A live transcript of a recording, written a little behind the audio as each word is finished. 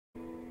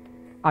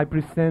I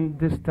present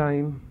this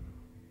time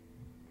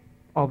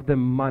of the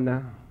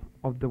manna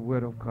of the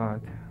Word of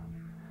God.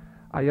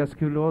 I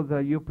ask you, Lord,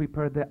 that you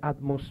prepare the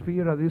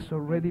atmosphere that is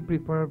already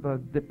prepared by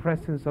the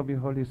presence of your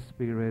Holy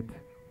Spirit.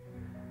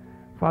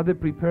 Father,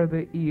 prepare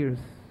the ears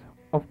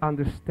of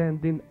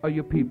understanding of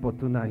your people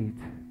tonight.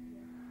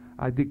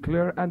 I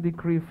declare and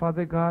decree,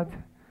 Father God,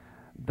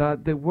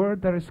 that the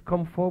word that is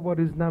come forward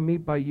is not me,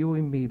 but you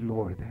and me,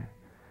 Lord.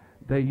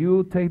 That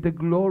you take the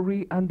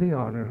glory and the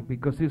honor,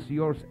 because it's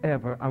yours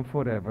ever and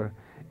forever.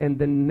 In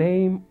the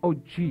name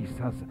of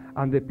Jesus.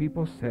 And the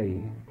people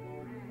say,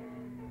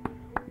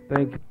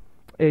 thank you.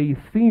 A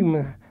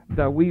theme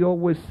that we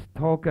always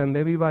talk and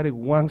everybody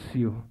wants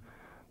you,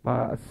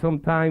 but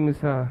sometimes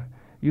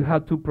you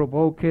have to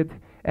provoke it,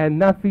 and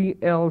nothing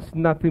else,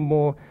 nothing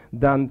more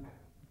than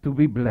to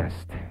be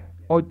blessed.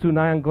 Or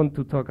tonight I'm going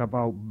to talk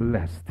about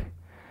blessed.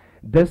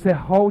 There's a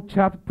whole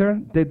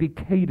chapter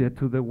dedicated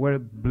to the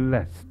word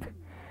blessed.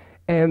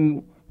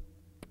 And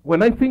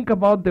when I think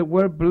about the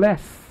word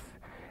blessed,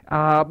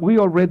 we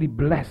already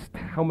blessed.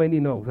 How many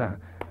know that?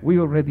 We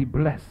already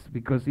blessed,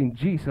 because in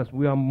Jesus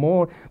we are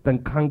more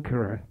than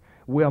conqueror.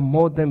 We are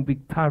more than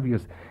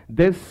victorious.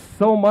 There's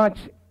so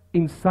much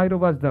inside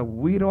of us that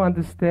we don't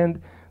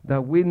understand,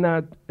 that we're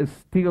not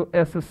still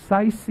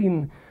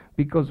exercising,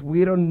 because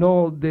we don't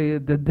know the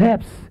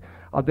depths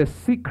of the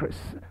secrets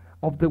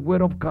of the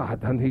Word of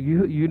God. And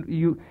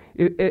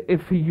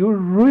if you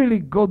really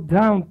go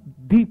down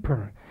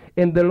deeper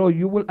in the Lord,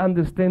 you will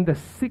understand the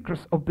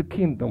secrets of the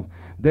kingdom.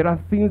 There are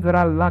things that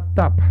are locked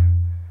up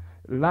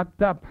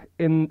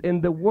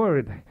in the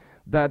Word,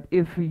 that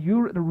if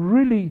you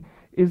really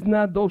is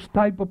not those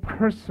type of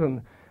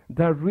person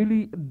that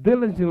really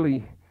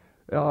diligently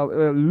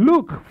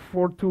look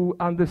for to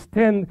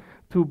understand,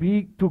 to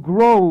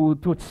grow,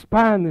 to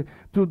expand,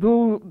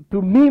 to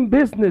mean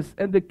business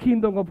in the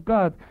kingdom of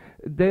God,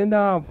 then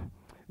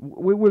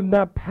we will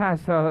not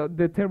pass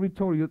the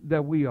territory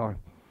that we are.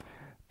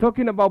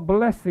 Talking about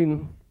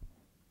blessing,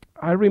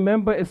 I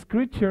remember a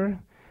scripture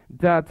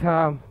that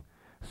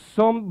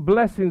some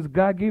blessings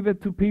God give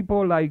it to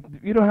people, like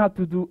you don't have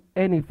to do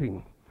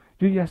anything.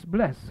 You just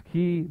bless.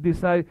 He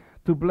decides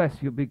to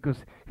bless you because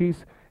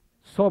he's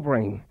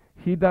sovereign.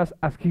 He does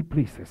as he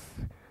pleases.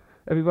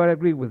 Everybody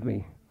agree with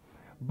me?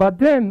 But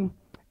then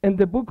in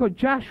the book of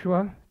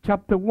Joshua,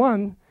 chapter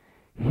 1,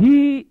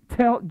 he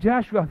tell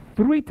Joshua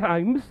 3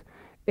 times.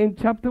 In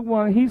chapter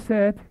 1, he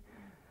said,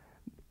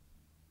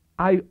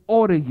 I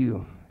order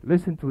you.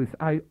 Listen to this.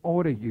 I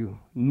order you.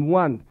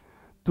 1,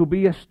 to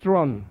be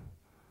strong,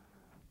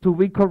 to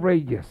be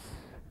courageous,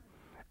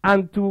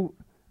 and to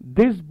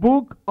this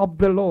book of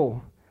the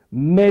law,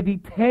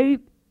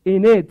 meditate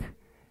in it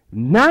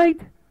night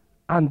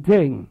and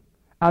day,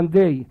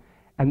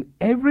 and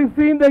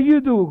everything that you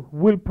do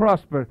will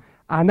prosper,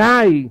 and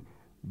I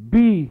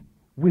be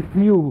with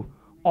you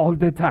all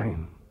the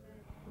time.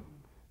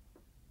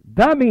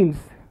 That means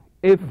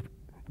if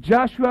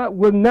Joshua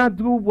will not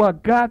do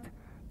what God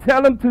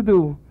tell him to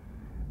do,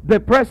 the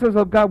presence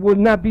of God will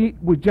not be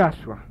with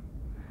Joshua.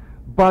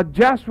 But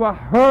Joshua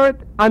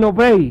heard and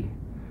obeyed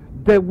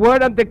the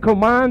word and the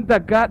command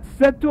that God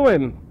said to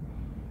him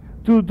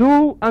to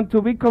do and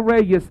to be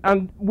courageous.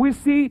 And we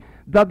see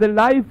that the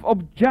life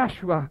of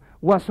Joshua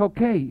was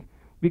okay,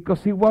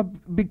 because he was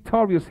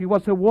victorious. He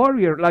was a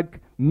warrior like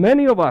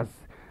many of us.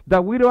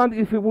 That we don't,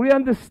 if we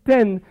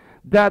understand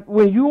that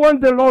when you are in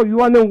the Lord, you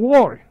are in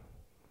war.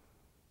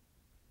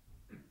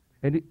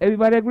 And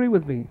everybody agree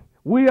with me?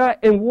 We are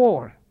in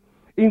war.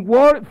 In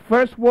war,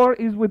 first war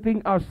is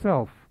within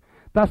ourselves.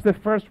 That's the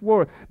first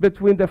war,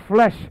 between the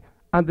flesh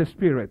and the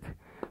spirit.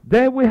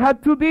 Then we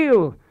had to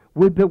deal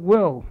with the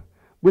world,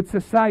 with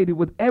society,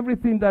 with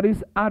everything that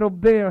is out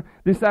of there,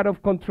 this out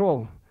of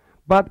control.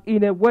 But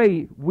in a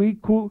way, we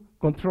could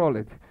control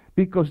it,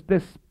 because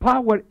there's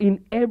power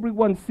in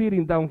everyone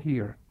sitting down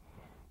here.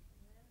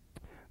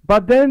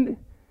 But then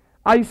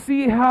I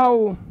see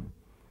how,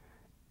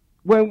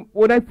 when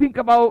I think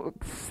about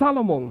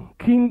Solomon,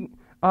 King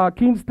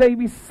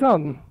David's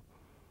son,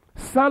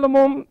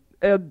 Solomon,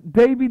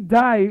 David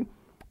died,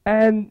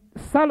 and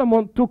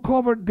Solomon took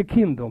over the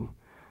kingdom.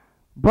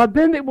 But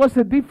then it was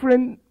a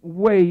different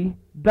way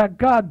that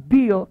God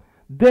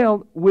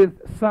dealt with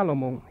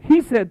Solomon.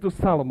 He said to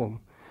Solomon,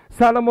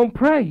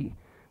 pray,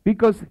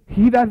 because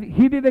he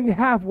didn't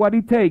have what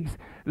it takes.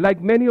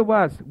 Like many of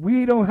us,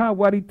 we don't have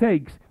what it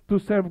takes to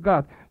serve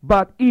God.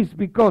 But it's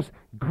because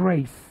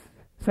grace.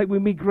 Say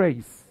with me,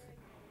 grace.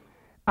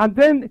 And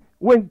then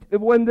when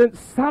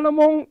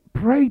Solomon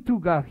prayed to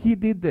God, he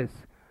did this.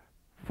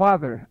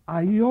 Father,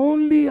 I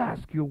only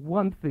ask you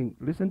one thing.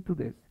 Listen to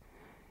this.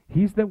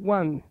 He's the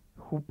one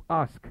who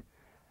asked.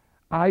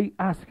 I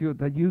ask you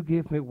that you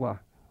give me what?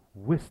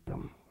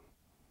 Wisdom.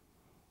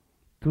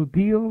 To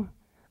deal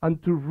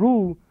and to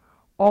rule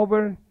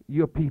over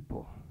your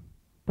people.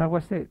 That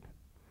was it.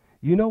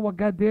 You know what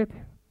God did?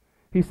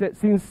 He said,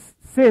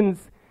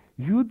 since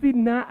you did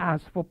not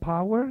ask for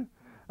power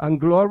and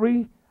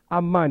glory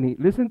and money,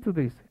 listen to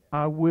this.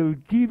 I will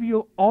give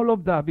you all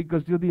of that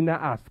because you did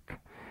not ask.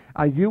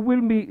 And you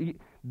will be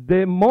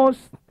the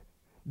most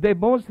the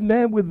most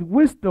men with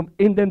wisdom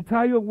in the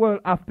entire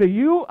world. After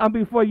you and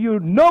before you,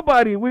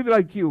 nobody will be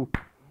like you.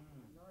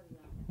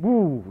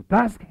 Ooh,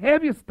 that's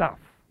heavy stuff.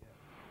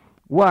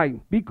 Why?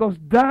 Because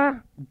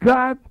that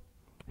God,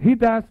 He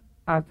does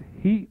as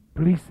He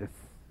pleases.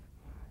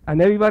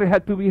 And everybody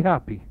had to be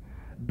happy.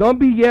 Don't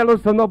be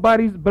jealous of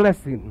nobody's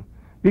blessing,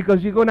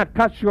 because you're going to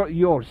cut short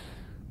yours.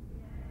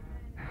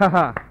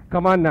 Haha,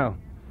 come on now.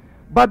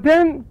 But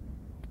then,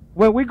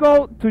 when we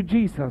go to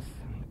Jesus,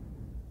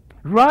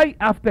 right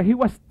after He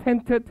was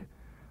tempted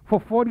for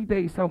 40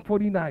 days and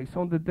 40 nights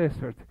on the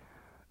desert,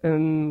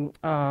 and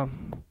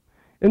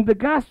in the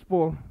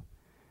gospel,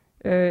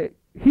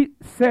 He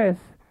says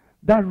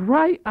that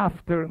right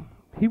after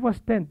He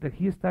was tempted,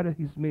 He started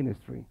His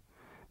ministry,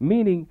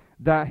 meaning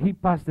that He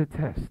passed the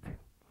test.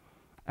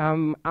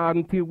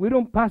 Until we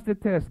don't pass the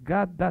test,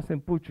 God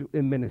doesn't put you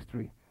in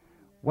ministry.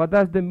 What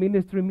does the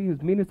ministry mean?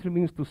 Ministry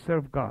means to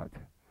serve God.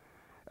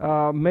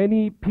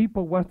 Many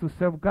people want to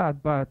serve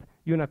God, but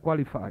you're not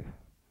qualified.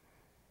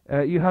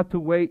 You have to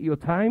wait your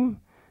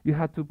time. You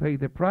have to pay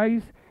the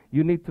price.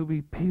 You need to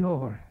be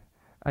pure.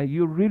 And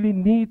you really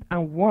need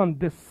and want,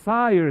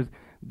 desires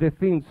the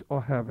things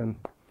of heaven.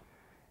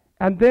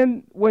 And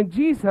then when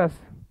Jesus,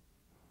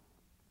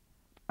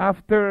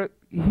 after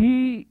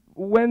He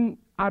went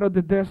out of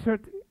the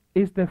desert,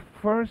 is the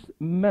first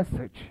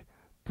message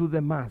to the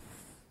mass.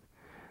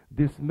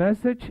 This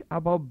message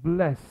about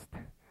blessed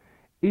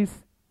is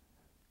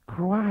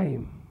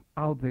crime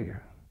out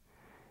there.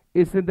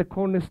 It's in the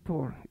corner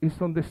store.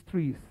 It's on the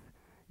streets.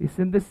 It's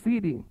in the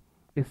city.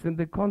 It's in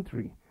the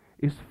country.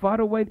 It's far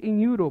away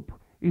in Europe.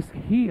 It's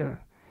here.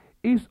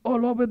 It's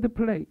all over the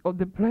place.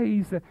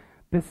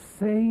 The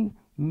same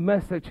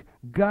message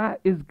God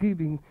is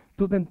giving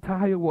to the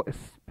entire world,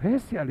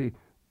 especially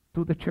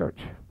to the church.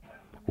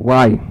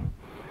 Why?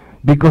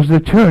 Because the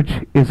church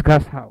is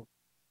God's house.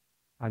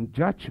 And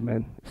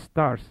judgment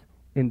starts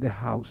in the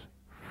house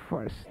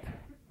first.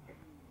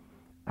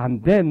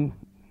 And then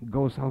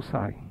goes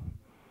outside.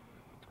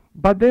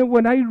 But then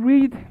when I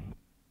read,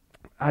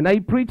 and I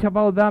preach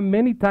about that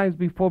many times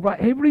before,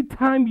 but every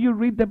time you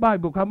read the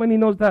Bible, how many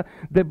knows that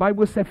the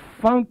Bible is a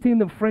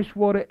fountain of fresh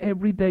water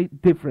every day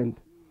different?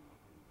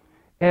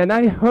 And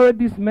I heard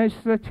this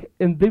message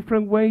in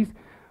different ways,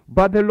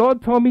 but the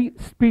Lord told me,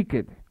 speak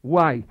it.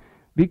 Why?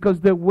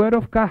 Because the Word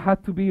of God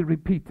had to be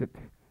repeated.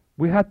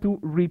 We had to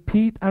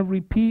repeat and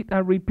repeat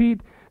and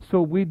repeat,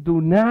 so we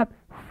do not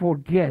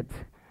forget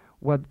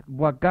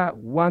what God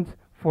wants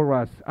for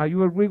us. Are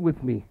you agree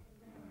with me?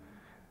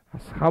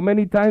 How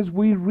many times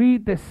we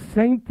read the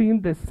same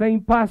thing, the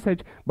same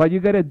passage, but you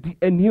get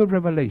a new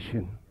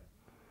revelation,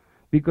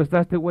 because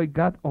that's the way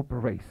God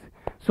operates.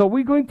 So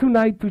we're going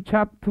tonight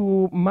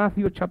to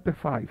Matthew chapter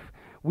 5.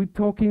 We're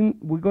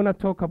going to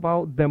talk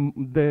about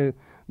the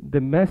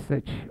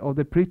message or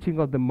the preaching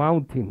of the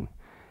mountain.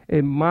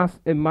 In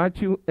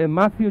Matthew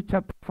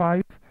chapter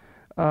 5,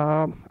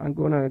 I'm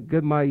going to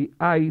get my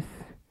eyes,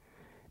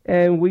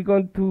 and we're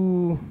going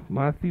to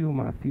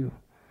Matthew.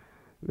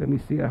 Let me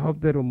see. I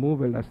hope they don't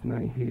move it last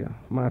night here.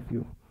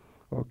 Matthew.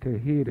 Okay,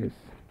 here it is.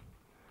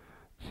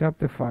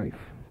 Chapter 5.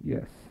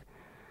 Yes.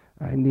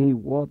 I need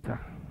water.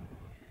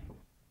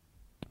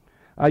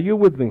 Are you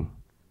with me?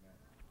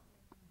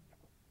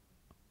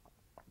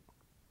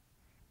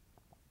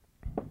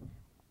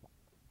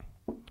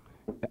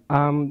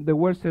 The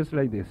word says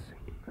like this,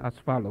 as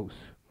follows.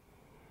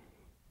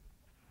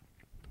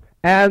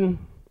 And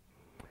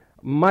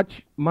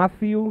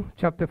Matthew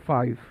chapter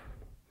 5,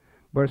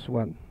 verse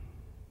 1.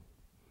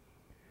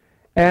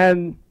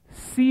 And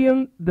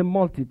seeing the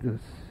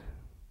multitudes,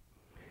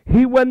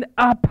 He went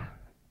up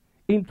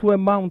into a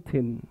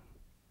mountain.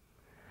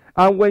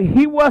 And when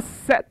He was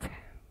set,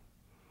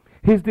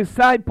 His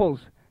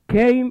disciples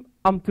came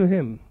unto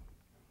Him.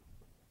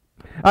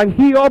 And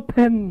He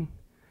opened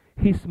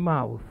His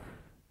mouth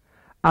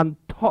and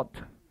taught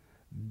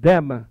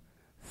them,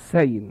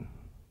 saying,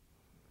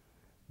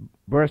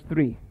 verse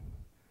 3,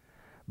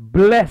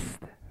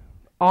 blessed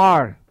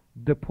are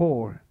the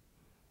poor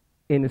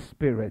in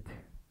spirit,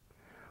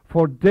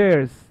 for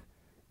theirs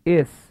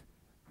is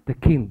the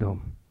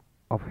kingdom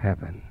of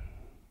heaven.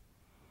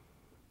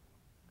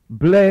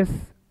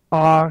 Blessed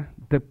are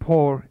the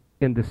poor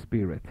in the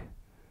spirit,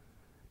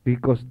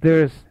 because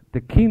there's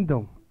the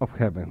kingdom of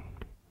heaven.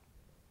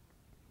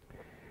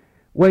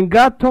 When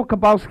God talks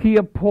about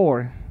here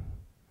poor,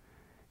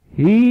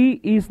 He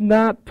is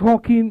not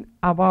talking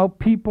about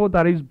people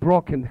that is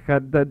broken,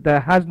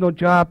 that has no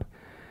job,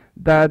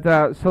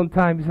 that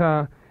sometimes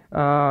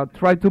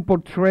try to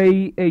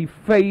portray a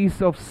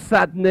face of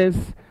sadness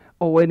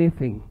or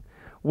anything.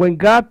 When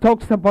God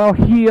talks about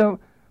here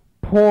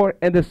poor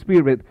in the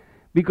spirit,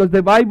 because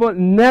the Bible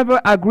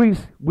never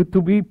agrees with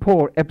to be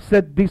poor,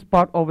 except this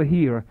part over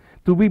here.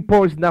 To be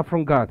poor is not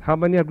from God. How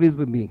many agrees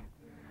with me?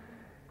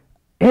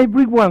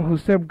 Everyone who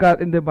served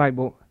God in the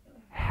Bible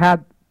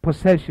had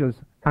possessions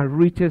and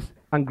riches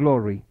and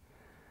glory.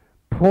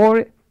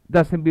 Poor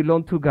doesn't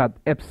belong to God,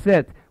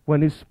 except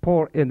when it's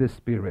poor in the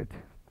spirit.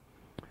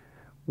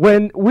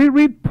 When we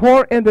read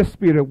poor in the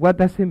spirit, what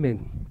does it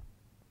mean?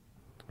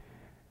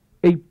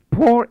 A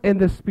poor in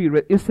the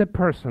Spirit is a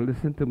person,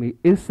 listen to me,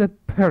 is a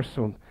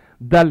person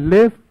that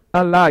lives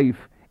a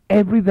life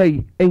every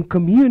day in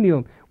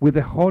communion with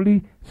the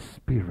Holy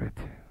Spirit.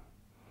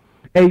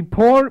 A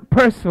poor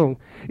person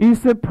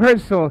is a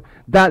person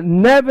that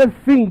never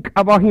think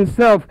about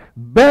himself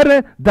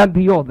better than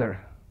the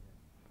other.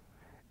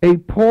 A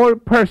poor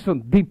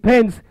person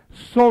depends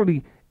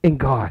solely in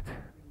God.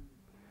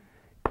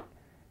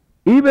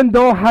 Even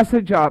though has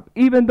a job,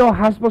 even though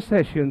has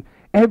possession,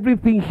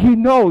 everything he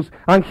knows,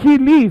 and he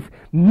lives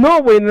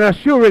knowing and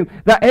assuring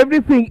that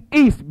everything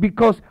is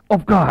because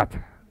of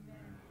God.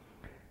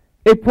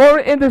 A poor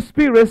in the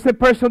Spirit is a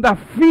person that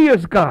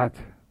fears God.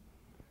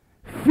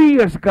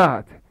 Fears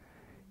God.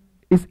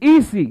 It's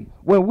easy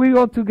when we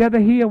all together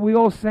here, we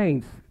all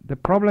saints. The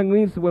problem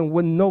is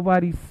when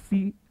nobody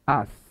sees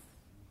us.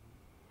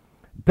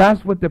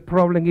 That's what the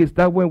problem is.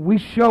 That when we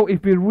show,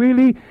 if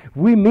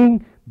we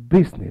mean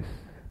business.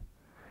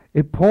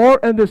 A poor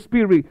in the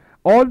Spirit,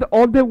 all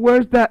the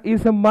words that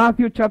is in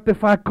Matthew chapter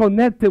 5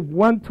 connected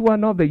one to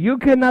another. You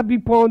cannot be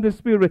poor in the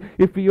Spirit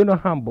if you're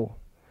not humble.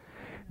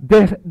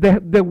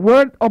 The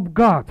word of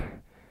God,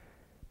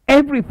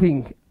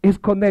 everything is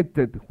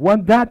connected,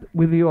 one dot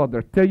with the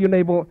other. Tell your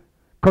neighbor,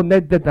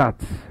 connect the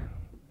dots.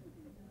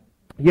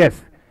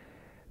 Yes.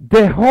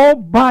 The whole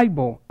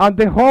Bible and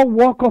the whole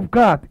walk of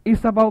God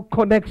is about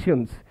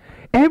connections.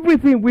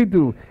 Everything we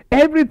do,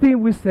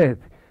 everything we said,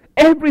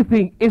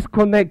 everything is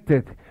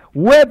connected.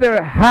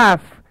 Whether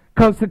have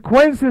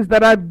consequences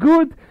that are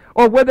good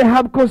or whether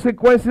have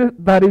consequences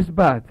that is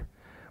bad.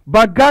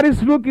 But God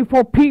is looking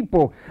for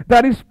people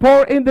that is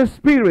poor in the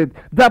Spirit,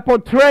 that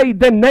portray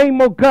the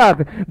name of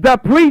God,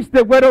 that preach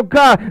the word of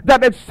God,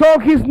 that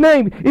exalt his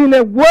name in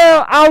a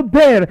world out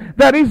there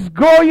that is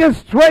going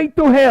straight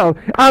to hell.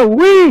 And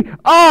we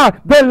are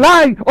the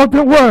light of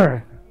the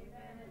world.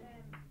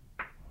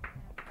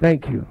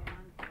 Thank you.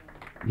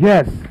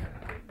 Yes.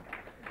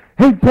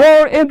 Hey,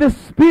 poor in the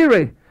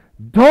Spirit,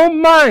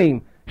 don't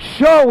mind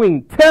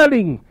showing,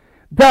 telling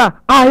that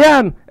I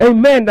am a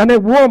man and a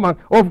woman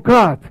of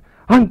God.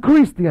 I'm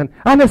Christian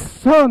and a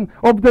son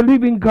of the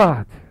living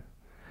God.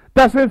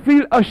 Doesn't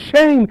feel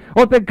ashamed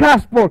of the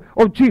gospel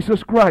of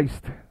Jesus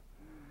Christ.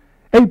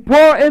 A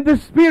poor in the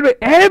Spirit,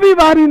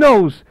 everybody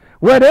knows,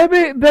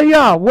 wherever they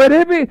are,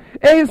 wherever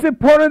is a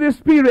poor in the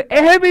Spirit,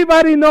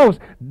 everybody knows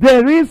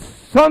there is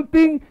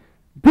something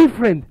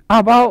different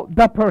about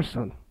that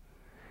person.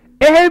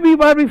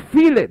 Everybody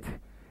feel it.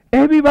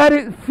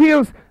 Everybody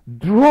feels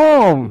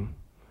drawn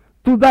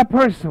to that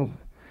person.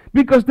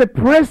 Because the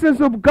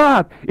presence of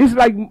God is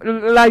like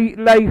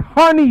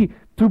honey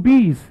to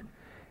bees.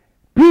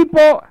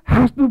 People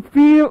have to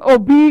feel or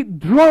be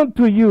drawn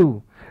to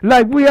you.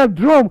 Like we are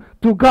drawn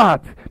to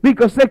God.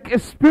 Because it's a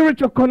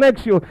spiritual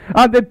connection.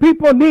 And the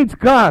people need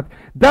God.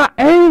 That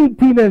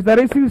emptiness that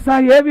is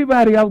inside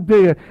everybody out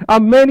there.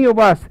 And many of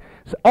us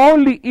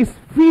only is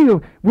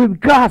filled with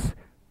God's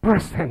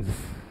presence.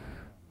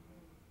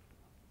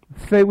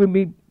 Say with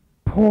me,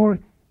 pour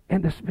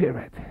in the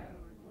Spirit.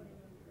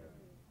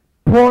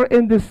 Pour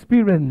in the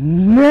Spirit.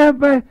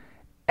 Never,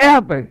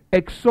 ever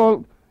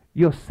exalt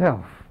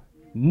yourself.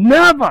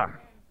 Never.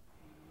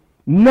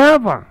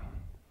 Never.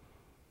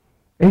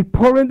 A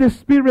pour in the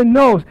Spirit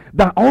knows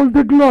that all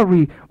the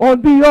glory, all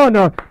the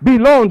honor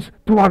belongs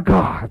to our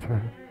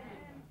God.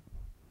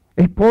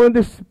 A pour in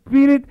the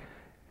Spirit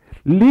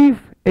live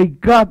a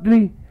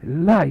godly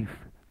life.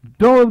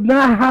 Do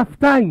not have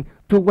time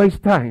to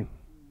waste time.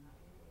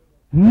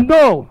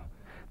 No.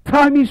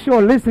 Time is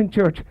short. Listen,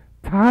 church.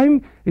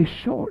 Time is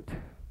short.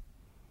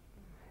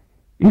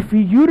 If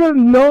you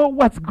don't know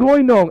what's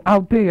going on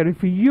out there,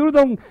 if you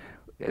don't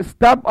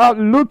stop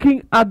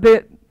looking at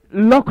the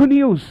local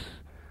news,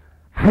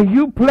 and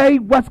you play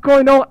what's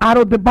going on out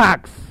of the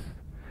box,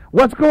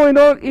 what's going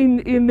on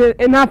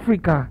in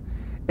Africa,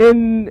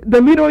 in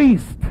the Middle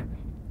East,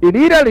 in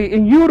Italy,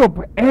 in Europe,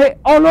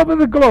 all over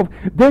the globe,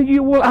 then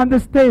you will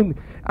understand.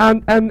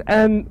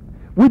 And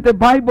what the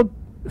Bible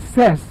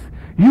says,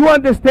 you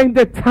understand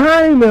the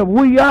time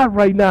we are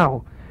right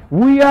now.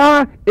 We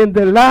are in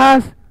the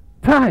last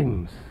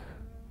times.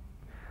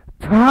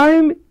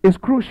 Time is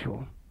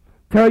crucial.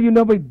 Tell your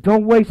neighbor,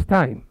 don't waste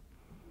time.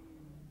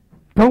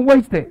 Don't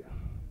waste it.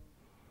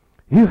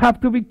 You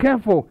have to be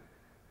careful.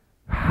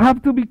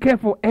 Have to be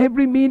careful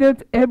every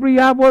minute, every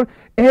hour,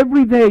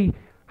 every day.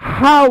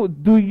 How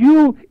do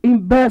you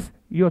invest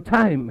your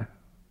time?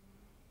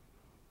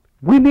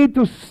 We need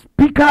to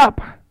speak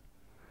up.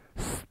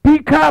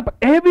 Speak up.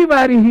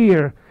 Everybody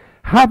here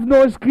have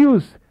no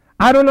excuse.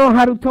 I don't know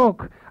how to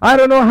talk. I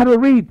don't know how to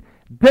read.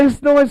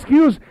 There's no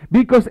excuse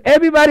because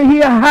everybody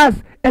here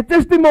has a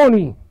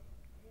testimony.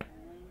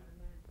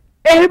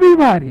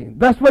 Everybody.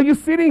 That's why you're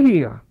sitting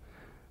here.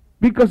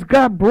 Because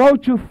God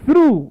brought you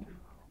through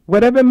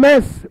whatever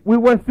mess we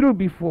went through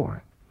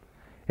before.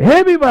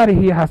 Everybody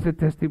here has a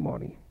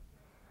testimony.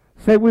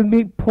 Say with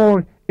me,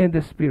 pour in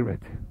the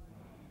Spirit.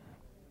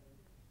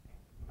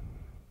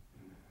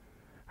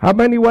 How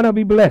many want to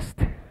be blessed?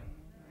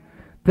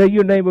 Tell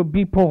your neighbor,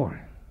 be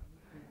poor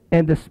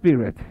in the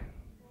Spirit.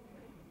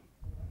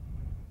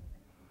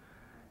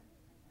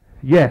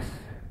 Yes.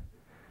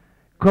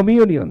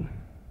 Communion.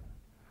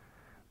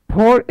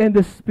 Pour in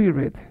the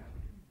Spirit.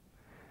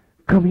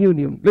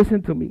 Communion.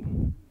 Listen to me.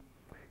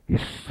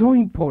 It's so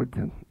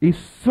important. It's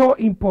so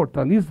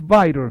important. It's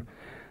vital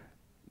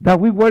that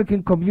we work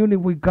in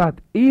communion with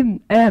God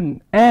in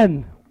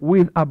and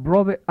with a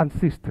brother and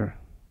sister.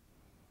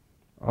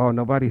 Oh,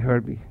 nobody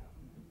heard me.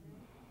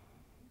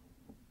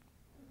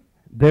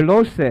 The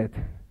Lord said,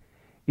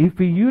 if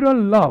you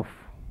don't love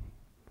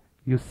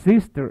your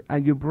sister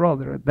and your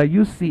brother that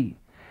you see,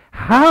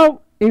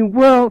 how in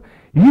world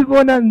you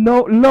gonna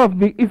love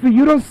me if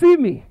you don't see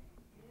me?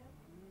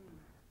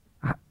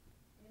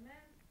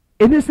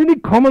 Isn't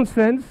it common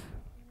sense?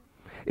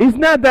 It's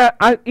not that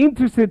I'm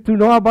interested to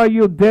know about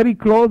your dirty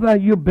clothes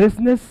and your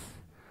business,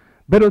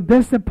 but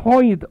that's the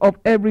point of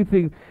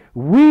everything.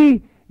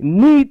 We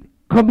need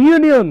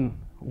communion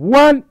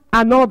one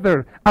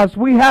another as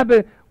we have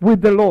it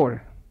with the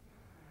Lord.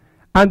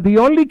 And the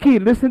only key,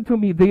 listen to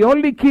me, the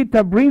only key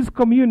that brings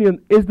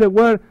communion is the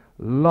word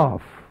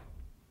love.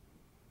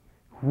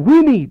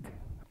 We need,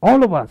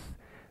 all of us,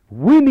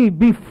 we need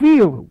be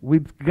filled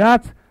with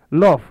God's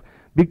love,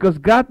 because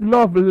God's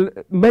love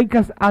make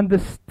us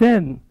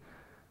understand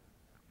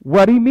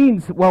what it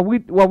means, what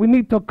we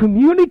need to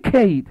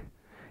communicate.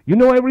 You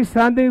know, every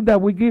Sunday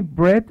that we give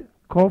bread,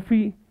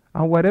 coffee,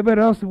 and whatever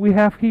else we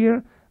have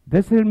here,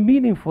 there's a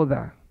meaning for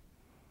that.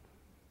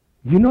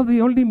 You know,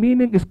 the only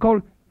meaning is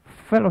called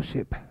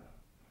fellowship.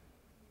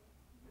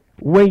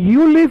 When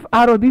you live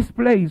out of this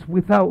place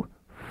without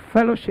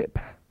fellowship,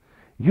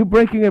 you're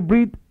breaking a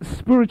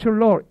spiritual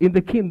law in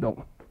the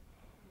kingdom.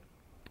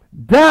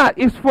 That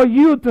is for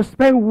you to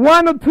spend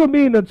 1 or 2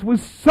 minutes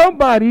with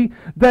somebody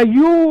that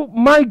you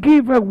might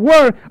give a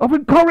word of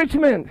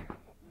encouragement.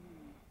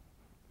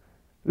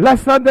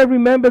 Last Sunday, I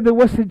remember there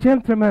was a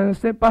gentleman and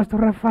said, Pastor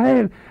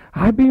Rafael,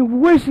 I've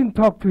been wishing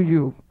to talk to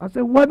you. I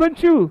said, why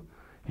don't you?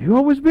 You're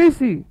always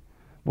busy.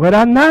 Well,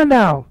 I'm not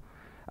now.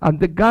 And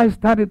the guy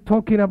started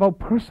talking about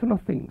personal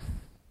things.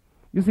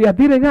 You see, I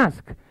didn't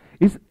ask.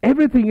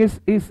 Everything is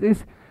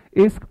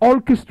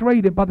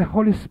orchestrated by the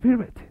Holy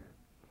Spirit.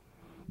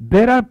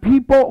 There are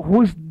people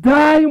who is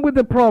dying with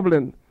the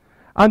problem,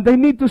 and they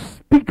need to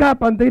speak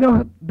up, and they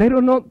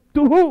don't know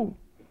to who.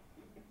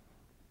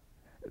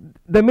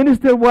 The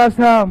minister was,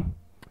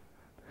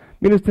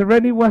 Minister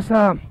Rennie was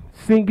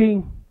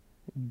singing,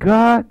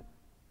 God,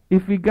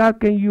 if God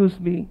can use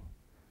me.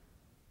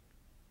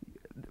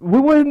 We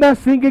were not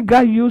singing,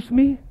 God use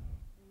me.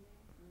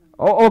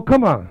 Oh,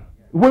 come on.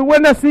 We were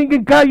not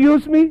singing, God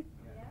use me.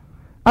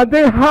 And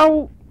then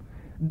how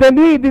the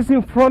need is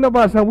in front of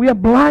us, and we are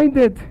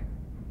blinded.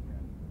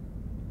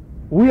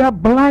 We are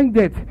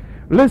blinded.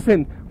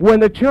 Listen,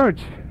 when a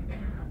church,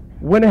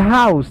 when a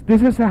house,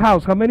 this is a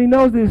house. How many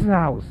knows this is a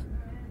house?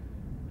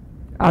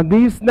 And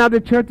this is not the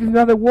church, it's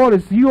not the world,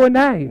 it's you and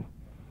I.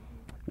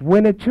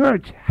 When a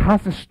church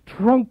has a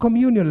strong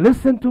communion,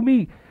 listen to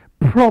me,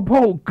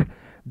 provoke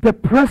the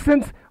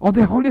presence of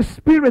the Holy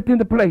Spirit in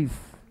the place.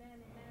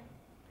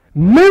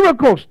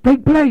 Miracles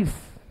take place.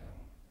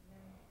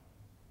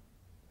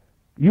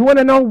 You want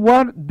to know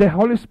what the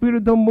Holy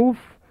Spirit don't move?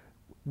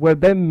 Were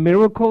there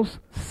miracles,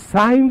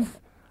 signs,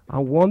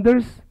 and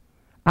wonders?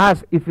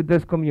 Ask if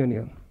there's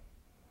communion.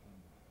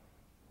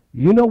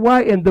 You know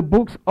why in the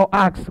books of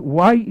Acts,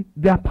 why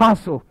the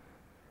apostle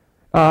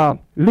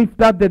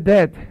lift up the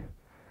dead,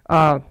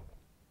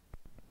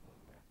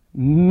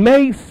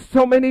 made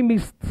so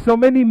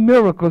many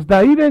miracles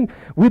that even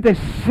with the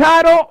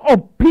shadow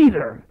of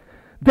Peter,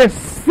 the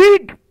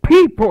sick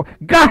people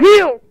got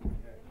healed.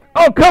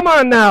 Oh, come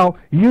on now.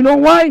 You know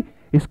why?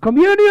 It's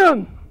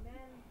communion.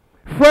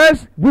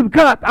 First with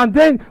God and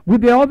then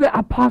with the other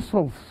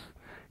apostles.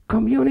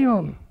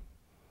 Communion.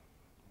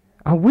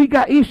 And we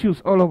got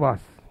issues, all of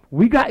us.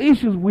 We got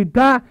issues with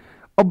that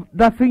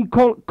thing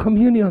called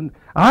communion.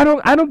 I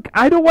don't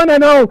want to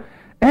know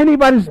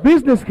anybody's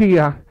business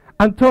here.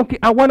 I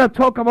want to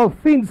talk about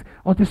things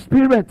of the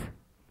Spirit.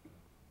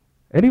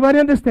 Anybody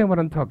understand what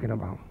I'm talking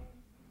about?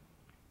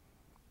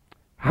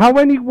 How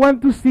many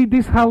want to see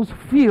this house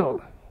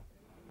filled?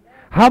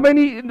 How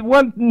many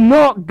want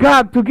not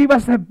God to give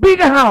us a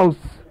bigger house?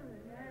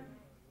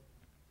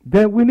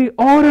 Then we need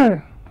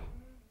order.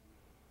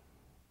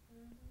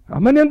 How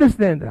many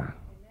understand that?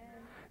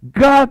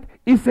 God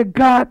is a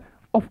God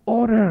of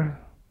order.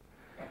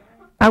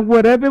 And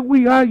wherever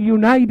we are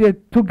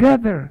united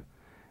together,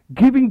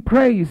 giving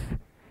praise,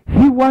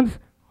 He wants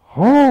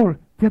all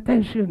the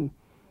attention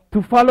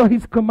to follow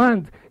His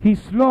command,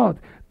 His law,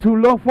 to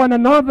love one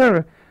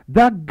another.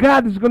 That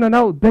God is going to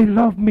know they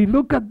love me.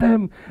 Look at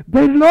them.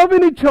 They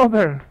loving each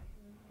other.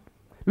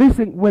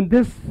 Listen, when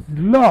this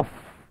love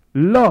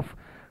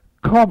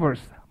covers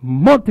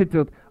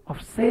multitude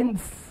of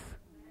sins.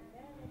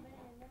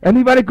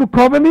 Anybody could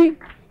cover me?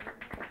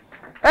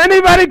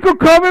 Anybody could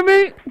cover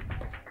me?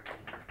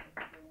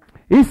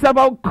 It's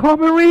about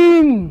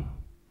covering.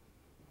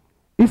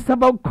 It's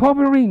about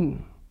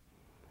covering.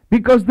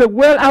 Because the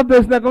world out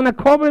there is not going to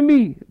cover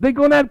me. They're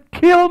going to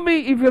kill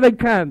me if they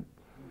can.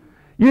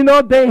 You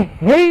know, they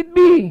hate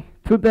me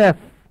to death.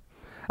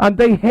 and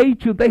they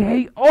hate you. They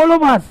hate all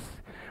of us.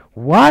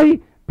 Why?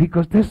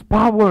 Because there's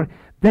power.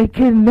 They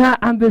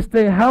cannot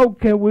understand how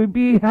can we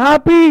be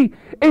happy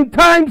in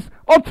times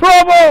of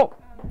trouble.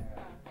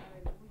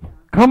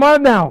 Come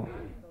on now.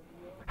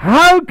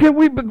 How can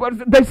we be,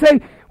 they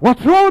say,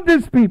 what's wrong with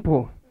these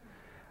people?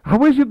 I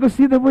wish you could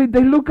see the way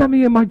they look at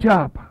me in my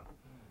job.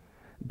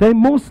 They're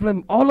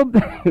Muslim, all of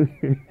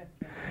them.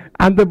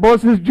 And the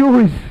boss is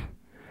Jewish.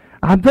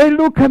 And they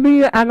look at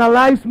me,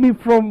 analyze me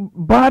from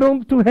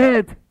bottom to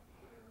head.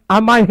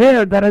 And my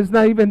hair that is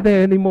not even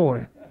there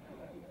anymore.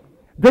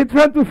 They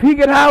try to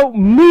figure out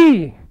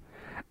me.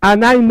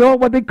 And I know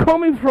where they're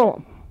coming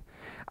from.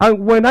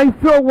 And when I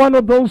throw one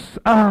of those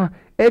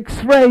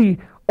X-ray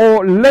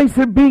or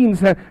laser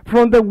beams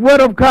from the Word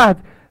of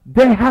God,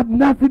 they have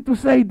nothing to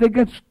say. They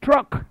get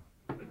struck.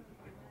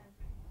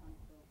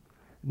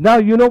 Now,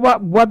 you know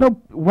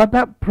what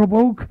that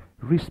provoke?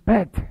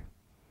 Respect.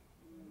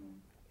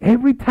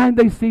 Every time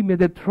they see me,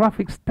 the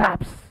traffic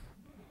stops.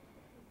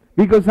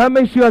 Because I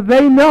make sure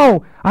they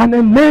know I'm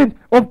a man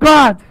of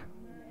God.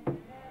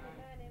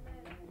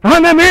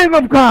 I'm a man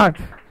of God.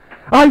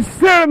 I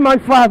serve my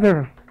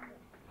Father.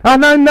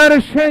 And I'm not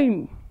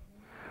ashamed.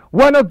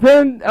 One of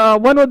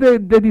the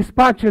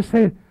dispatchers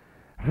said,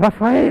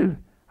 Rafael,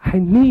 I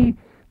need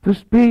to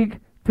speak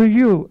to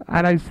you.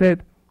 And I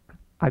said,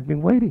 I've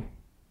been waiting.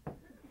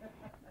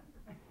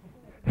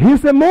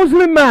 He's a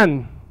Muslim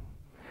man.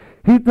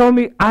 He told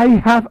me, I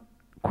have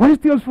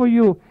questions for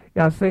you.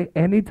 I say,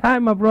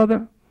 anytime, my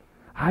brother.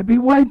 I'll be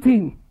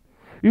waiting.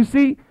 You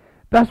see,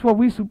 that's what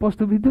we're supposed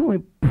to be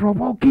doing,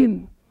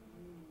 provoking.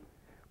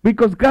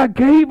 Because God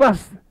gave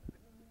us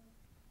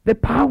the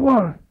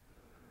power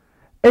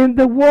in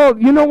the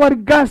world. You know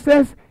what God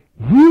says?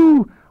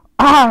 You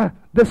are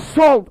the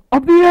salt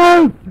of the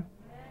earth.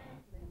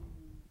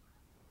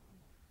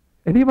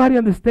 Anybody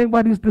understand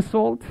what is the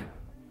salt?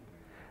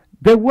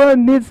 The world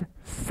needs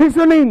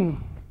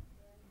seasoning.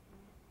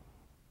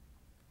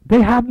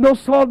 They have no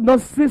salt, no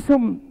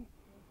season.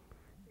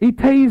 It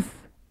tastes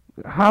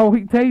how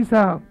it tastes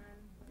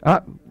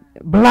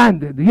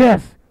blanded.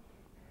 Yes.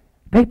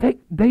 They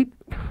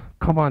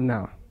come on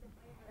now.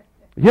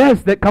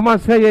 Yes, come on,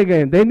 say it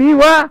again. They need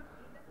what?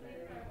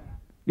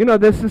 You know,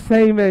 this is the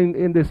same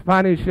in the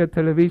Spanish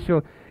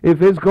television.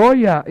 If it's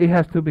Goya, it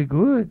has to be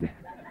good.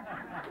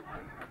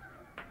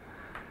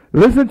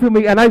 Listen to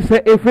me. And I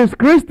say, if it's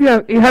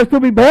Christian, it has to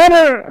be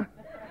better.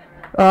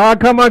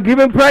 Come on, give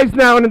him praise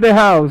now in the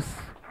house.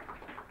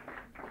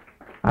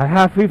 I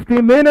have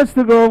 15 minutes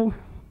to go.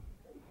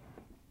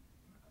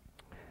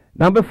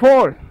 Number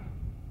 4.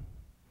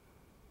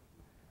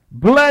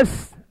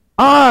 Blessed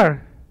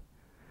are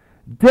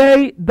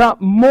they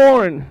that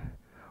mourn,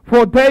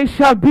 for they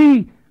shall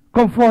be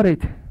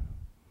comforted.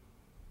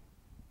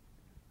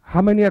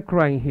 How many are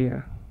crying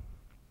here?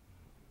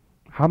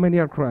 How many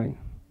are crying?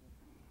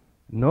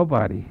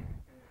 Nobody.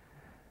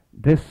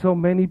 There's so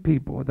many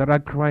people that are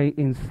crying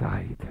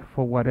inside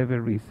for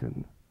whatever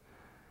reason.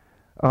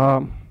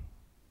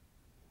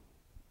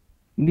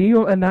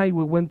 Neil and I,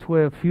 we went to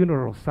a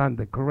funeral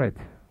Sunday, correct?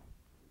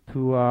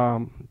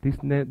 To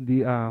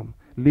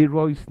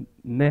Leroy's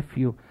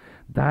nephew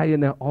died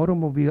in an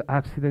automobile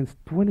accident,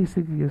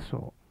 26 years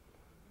old.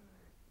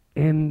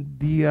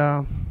 And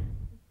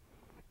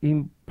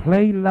in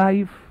plain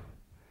life,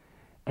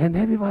 and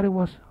everybody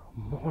was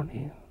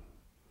mourning.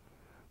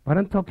 But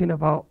I'm talking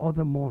about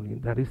other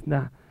mourning that is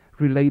not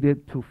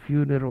related to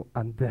funeral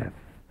and death.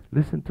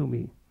 Listen to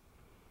me.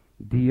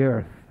 The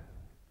earth,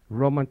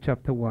 Romans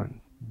chapter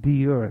 1,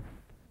 the earth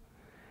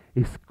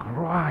is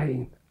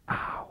crying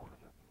out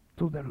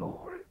to the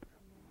Lord.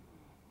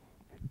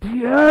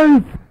 The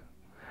earth,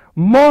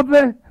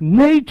 Mother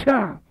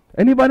Nature.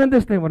 Anybody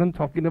understand what I'm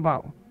talking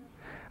about?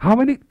 How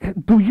many,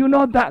 do you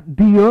know that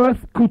the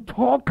earth could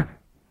talk?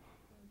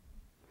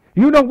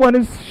 You know when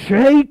it's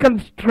shake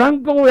and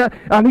strangle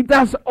and it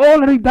does all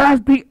that it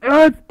does, the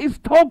earth is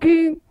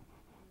talking.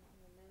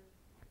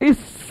 It's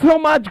so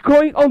much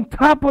going on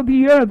top of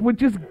the earth,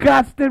 which is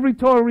God's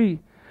territory.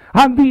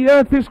 And the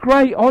earth is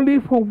crying only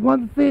for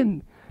one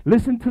thing.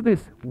 Listen to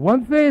this,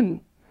 one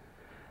thing.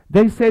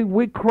 They say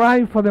we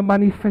cry for the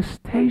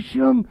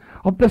manifestation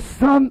of the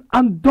son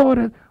and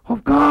daughter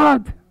of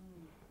God.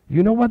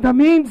 You know what that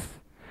means?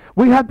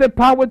 We have the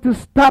power to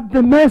stop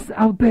the mess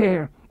out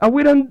there. And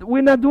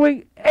we're not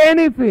doing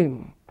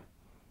anything.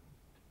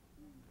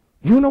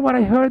 You know what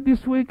I heard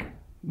this week,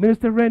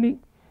 Minister Rennie?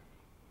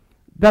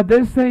 That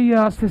there's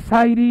a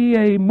society,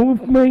 a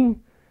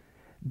movement.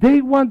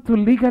 They want to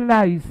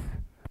legalize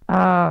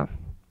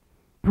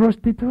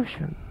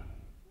prostitution.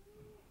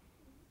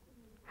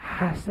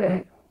 I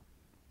said,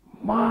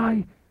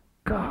 my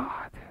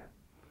God,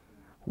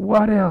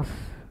 what else?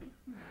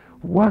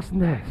 What's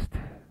next?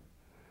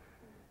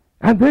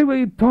 And they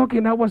were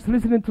talking. I was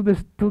listening to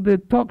the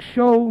talk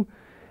show,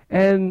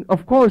 and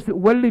of course,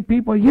 wealthy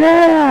people.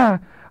 Yeah,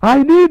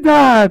 I need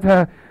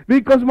that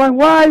because my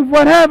wife,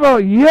 whatever.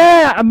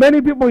 Yeah, and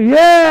many people.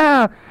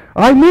 Yeah,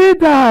 I need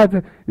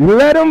that.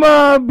 Let them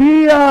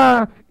be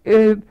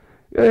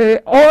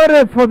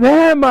ordered for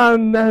them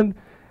and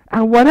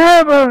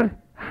whatever.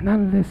 And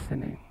I'm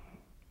listening.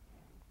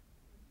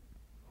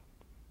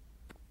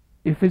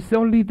 If it's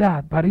only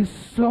that, but it's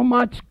so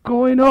much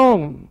going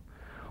on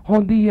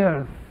the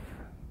earth.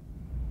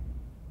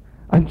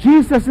 And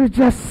Jesus is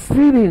just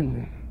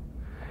sitting.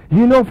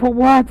 You know for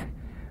what?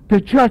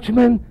 The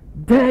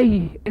judgment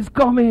day is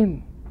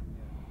coming.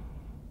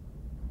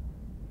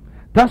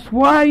 That's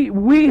why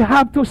we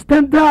have to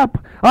stand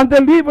up and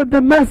deliver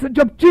the message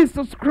of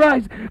Jesus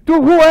Christ.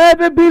 To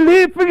whoever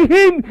believes in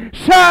him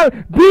shall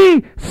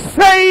be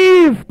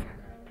saved.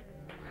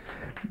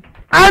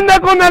 I'm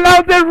not going to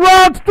allow the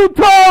rocks to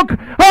talk.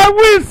 I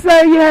will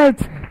say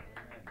it.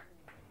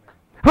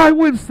 I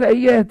will say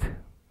it.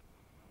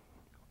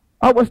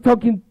 I was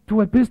talking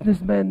to a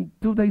businessman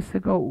 2 days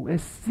ago, a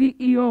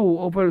CEO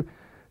of a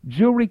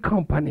jewelry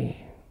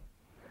company.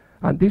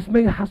 And this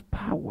man has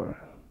power.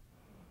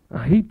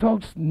 He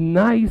talks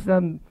nice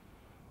and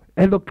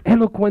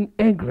eloquent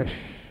English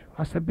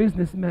as a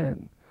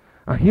businessman.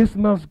 And he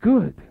smells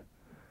good.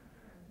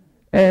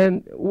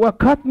 And what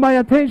caught my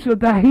attention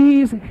that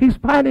he is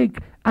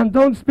Hispanic and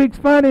don't speak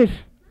Spanish.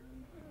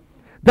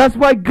 That's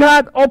why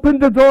God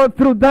opened the door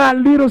through that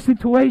little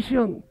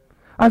situation.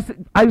 As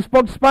I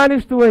spoke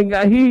Spanish to him,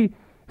 and he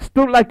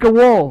stood like a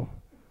wall.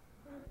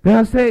 Then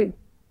I say,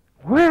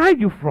 where are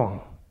you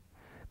from?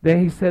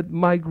 Then he said,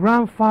 my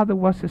grandfather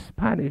was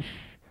Spanish.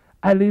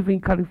 I live in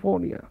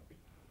California.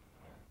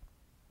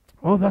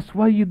 Oh, that's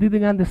why you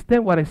didn't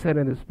understand what I said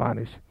in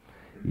Spanish.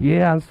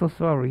 Yeah, I'm so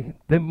sorry.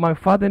 Then my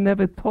father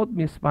never taught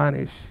me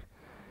Spanish,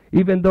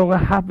 even though I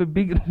have a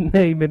big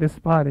name in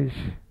Spanish.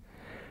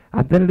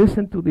 And then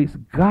listen to this.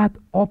 God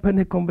opened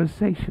a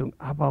conversation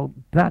about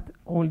that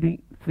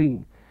only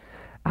thing.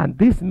 And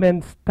this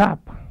man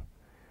stopped.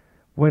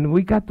 When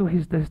we got to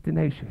his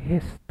destination, he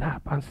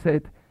stopped and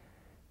said,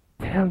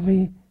 tell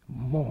me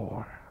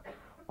more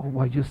of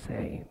what you're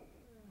saying.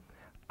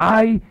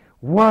 I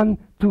want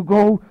to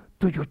go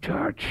to your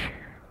church.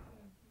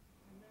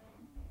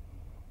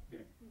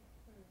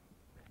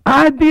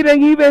 I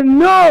didn't even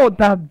know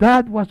that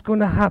that was going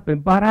to happen,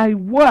 but I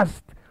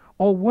was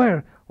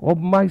aware of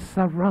my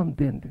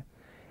surrounding.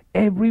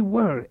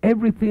 Everywhere,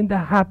 everything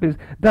that happens,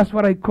 that's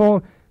what I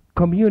call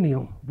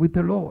communion with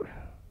the Lord.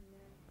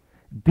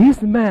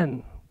 This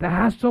man that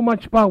has so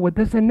much power,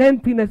 there's an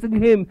emptiness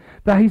in him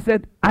that he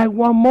said, I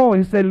want more.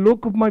 He said,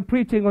 look at my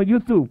preaching on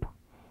YouTube.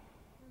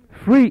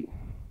 Free.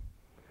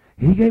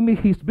 He gave me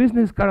his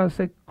business card and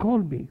said, call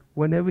me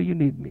whenever you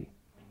need me.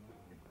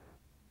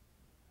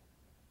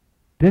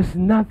 There's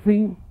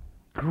nothing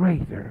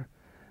greater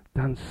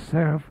than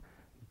serve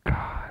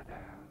God.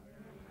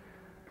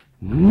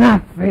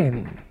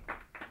 Nothing.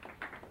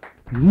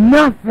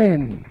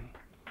 Nothing.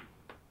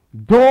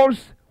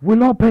 Doors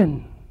will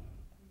open.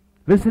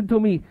 Listen to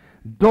me.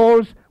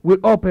 Doors will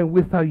open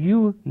without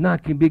you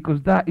knocking,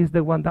 because that is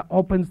the one that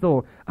opens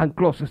door and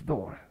closes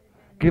door.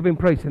 Give him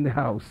praise in the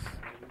house.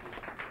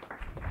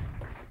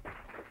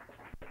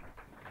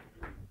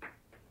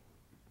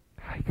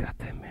 I got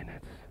 10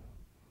 minutes.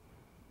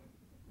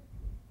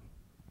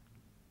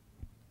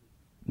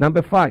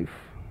 Number 5.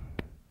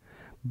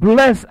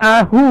 Blessed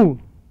are who?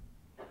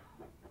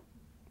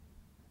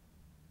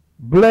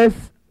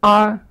 Blessed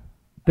are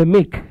the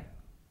meek.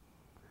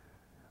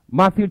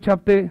 Matthew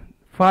chapter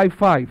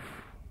 5:5.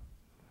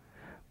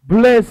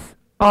 Blessed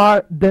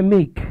are the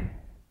meek,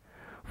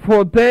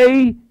 for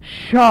they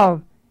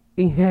shall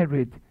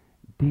inherit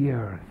the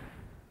earth.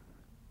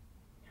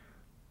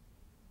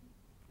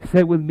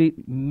 Say with me,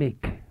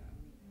 meek.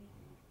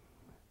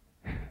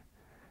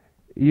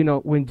 You know,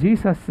 when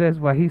Jesus says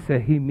what he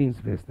said, he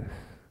means business.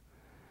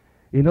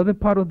 In other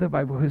part of the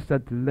Bible, he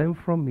said, learn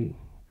from me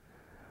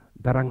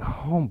that I'm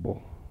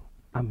humble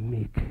and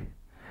meek,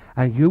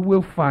 and you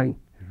will find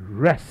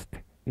rest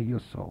in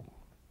your soul.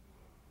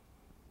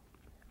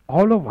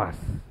 All of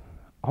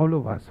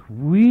us,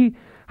 we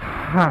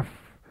have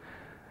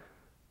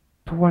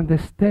to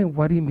understand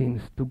what it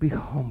means to be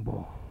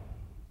humble.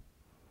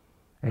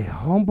 A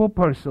humble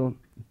person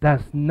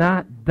does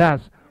not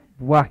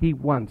what he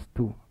wants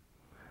to,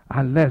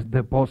 unless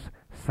the boss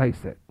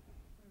says it.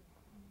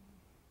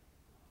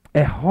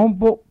 A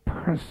humble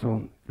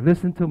person,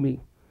 listen to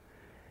me,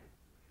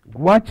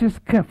 watches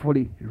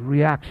carefully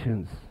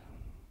reactions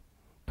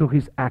to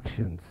his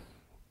actions.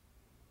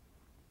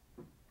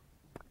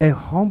 A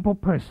humble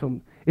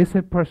person is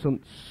a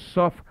person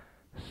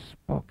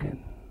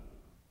soft-spoken.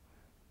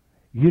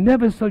 You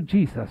never saw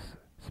Jesus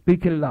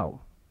speaking loud.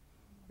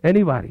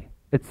 Anybody?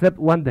 Except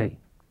one day.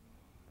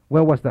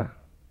 When was that?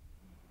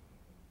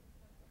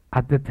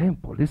 At the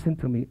temple. Listen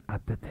to me.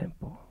 At the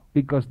temple.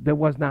 Because there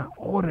was no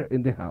order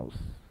in the house.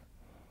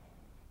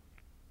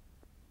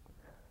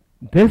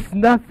 There's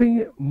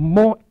nothing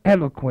more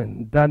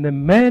eloquent than a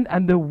man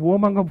and a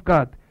woman of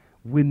God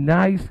with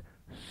nice,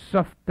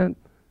 soft,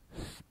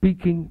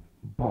 speaking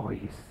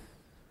voice.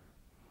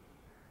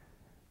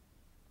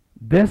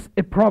 There's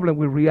a problem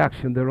with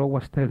reaction, the Lord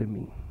was telling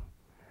me.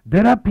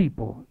 There are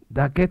people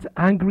that get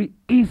angry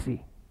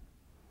easy.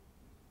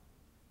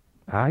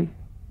 Aye?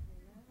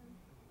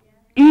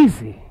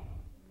 Easy.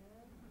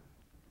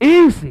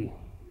 Easy.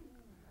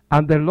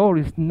 And the Lord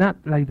is not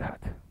like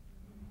that.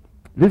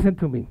 Listen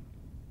to me.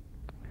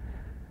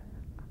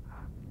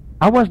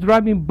 I was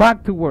driving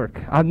back to work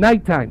at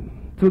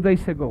nighttime 2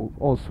 days ago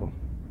also.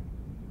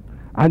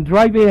 I'm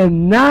driving a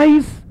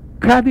nice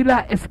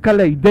Cadillac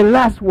Escalade, the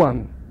last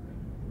one.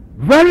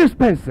 Very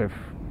expensive.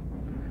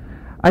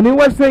 And it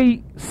was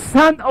a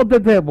son of the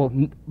devil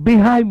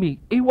behind me.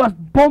 It was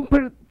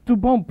bumper to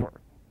bumper.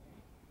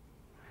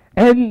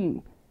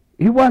 And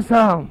it was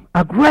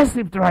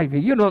aggressive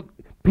driving. You know,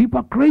 people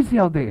are crazy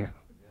out there.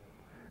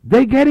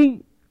 They're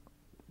getting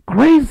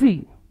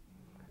crazy.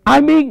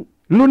 I mean,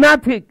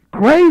 lunatic,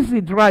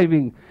 crazy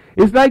driving.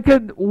 It's like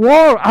a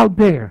war out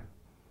there.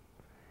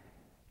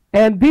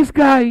 And this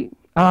guy,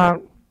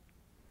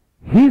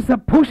 he's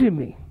pushing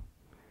me.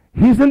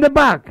 He's in the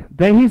back.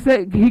 Then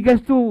he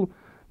gets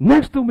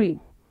next to me.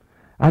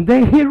 And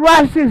then he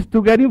rushes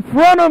to get in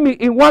front of me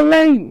in one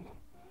lane.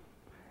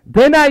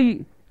 Then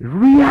I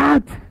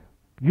react.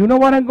 You know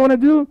what I'm going to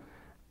do?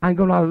 I'm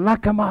going to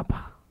lock him up.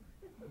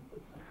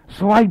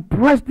 So I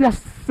press the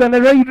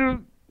accelerator.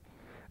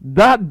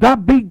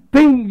 That big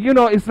thing, you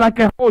know, it's like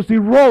a horse. It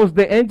roars.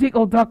 The engine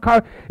of that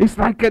car is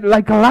like a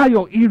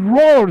lion. It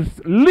roars,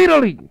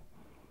 literally.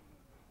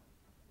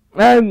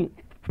 And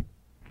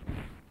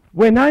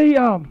when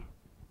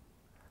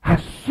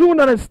as soon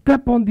as I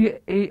step on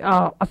the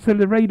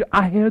accelerator,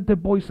 I heard the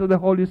voice of the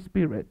Holy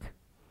Spirit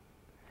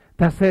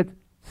that said,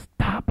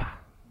 stop.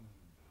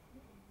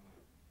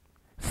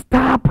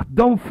 Stop.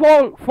 Don't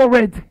fall for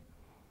it.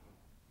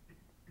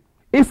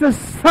 It's a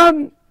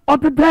son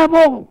of the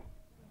devil.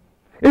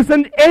 It's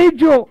an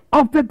angel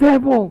of the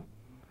devil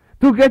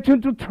to get you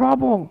into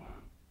trouble.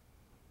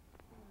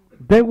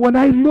 Then when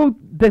I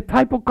looked, the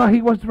type of car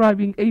he was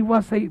driving, it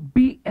was a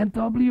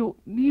BMW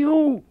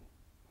new.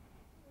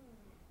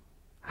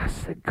 I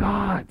said,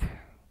 God,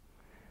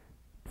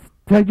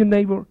 tell your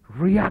neighbor,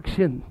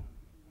 reaction.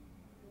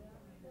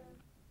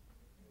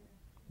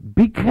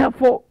 Be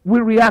careful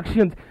with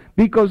reactions,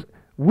 because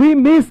we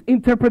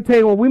misinterpret,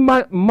 or we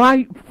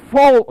might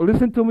fall,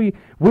 listen to me,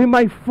 we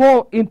might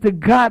fall into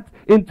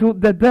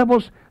the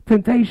devil's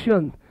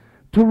temptation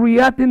to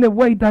react in a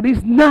way that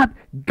is not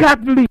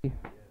godly.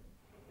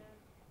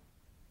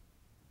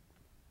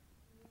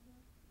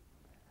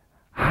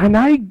 And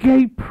I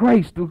gave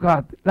praise to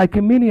God like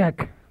a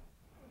maniac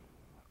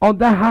on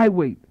that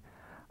highway.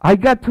 I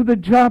got to the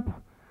job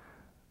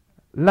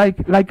like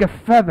a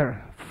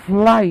feather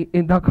fly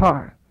in the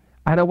car.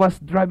 And I was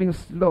driving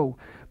slow.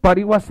 But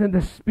it was in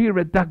the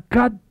spirit that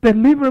God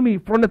delivered me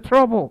from the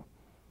trouble.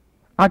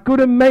 I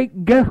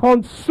couldn't get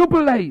home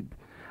super late.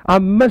 I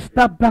messed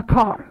up the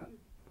car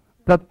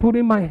that put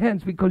in my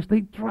hands because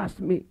they trust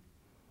me.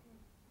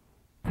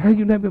 Tell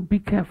you never, be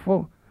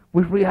careful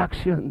with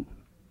reaction.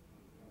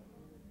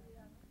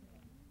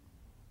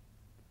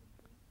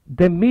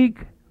 The meek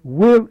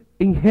will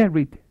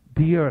inherit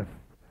the earth.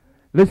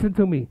 Listen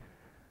to me.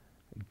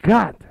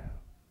 God,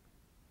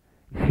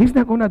 He's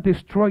not going to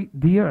destroy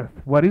the earth.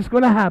 What is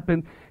going to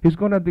happen, He's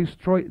going to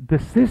destroy the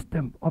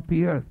system of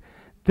the earth.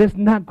 There's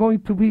not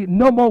going to be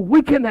no more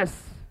wickedness.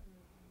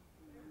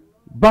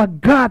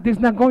 But God is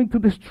not going to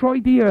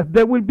destroy the earth.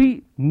 There will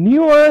be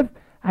new earth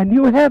and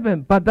new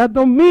heaven. But that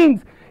don't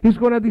mean He's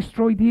going to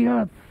destroy the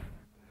earth.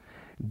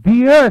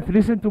 The earth,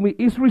 listen to me,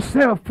 is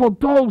reserved for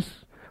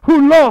those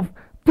who love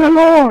the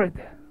Lord.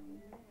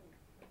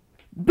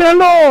 The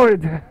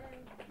Lord.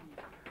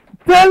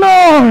 The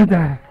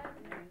Lord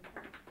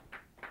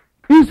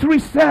is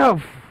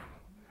reserved.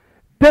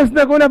 There's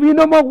not going to be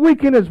no more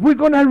wickedness. We're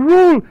going to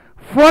rule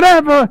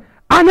forever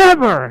and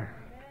ever.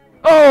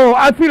 Oh,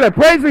 I feel like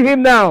praising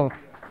Him now.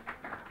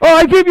 Oh,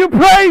 I give you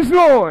praise,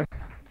 Lord.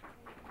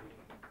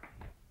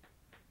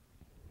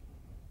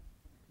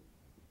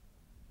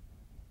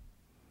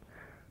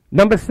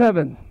 Number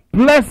 7.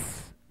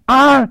 Blessed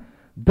are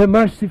the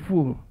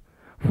merciful,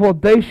 for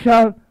they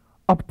shall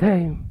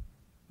obtain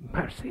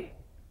mercy.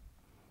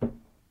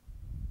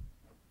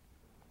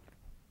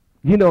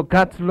 You know,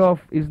 God's love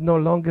is no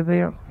longer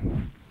there.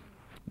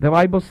 The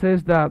Bible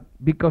says that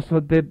because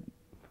of the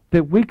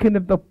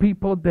wickedness of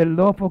people, the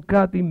love of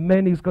God in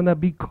men is going to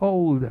be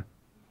cold.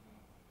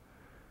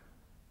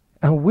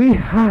 And we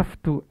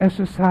have to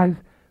exercise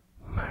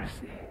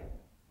mercy.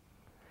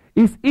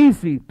 It's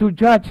easy to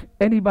judge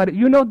anybody.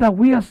 You know that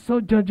we are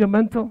so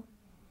judgmental.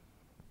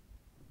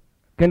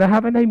 Can I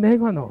have an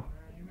amen or no?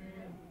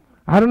 Amen.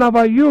 I don't know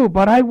about you,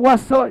 but I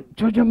was so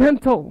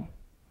judgmental.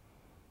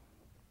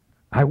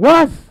 I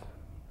was.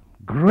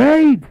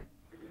 Great.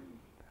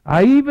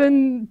 I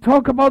even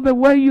talk about the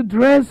way you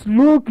dress,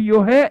 look,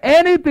 your hair,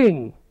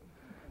 anything.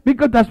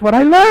 Because that's what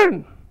I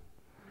learned.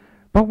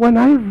 But when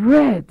I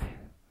read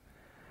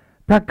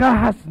that God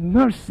has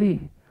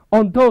mercy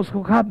on those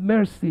who have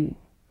mercy,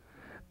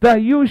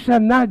 that you shall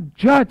not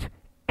judge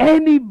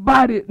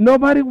anybody,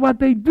 nobody what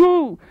they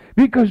do,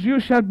 because you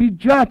shall be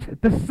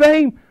judged the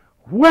same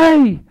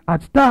way. I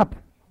stopped.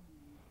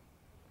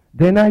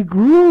 Then I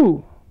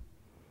grew.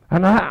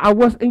 And I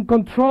was in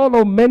control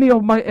of many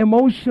of my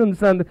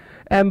emotions and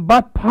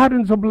bad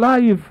patterns of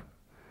life.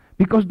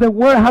 Because the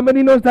word, how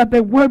many knows that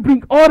the word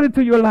brings order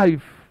to your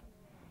life?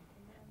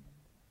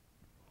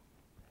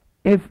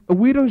 If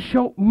we don't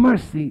show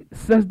mercy,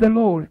 says the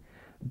Lord,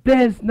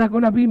 there's not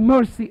going to be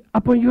mercy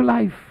upon your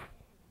life.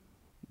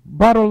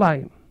 Bottom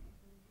line.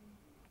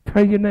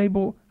 Tell your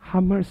neighbor,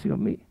 have mercy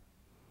on me.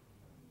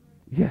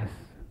 Yes.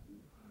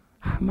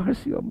 Have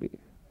mercy on me.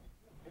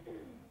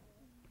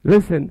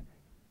 Listen,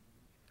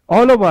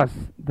 all of us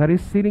that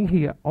is sitting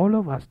here, all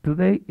of us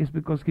today is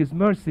because His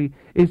mercy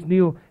is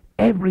new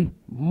every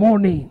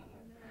morning.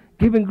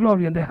 Giving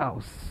glory in the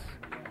house.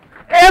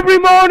 Every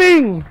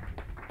morning.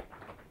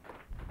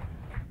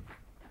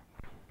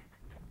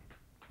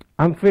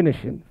 I'm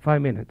finishing.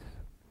 5 minutes.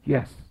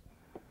 Yes.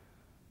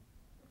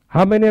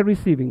 How many are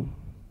receiving?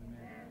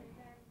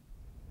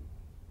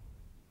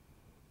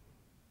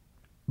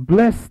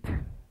 Blessed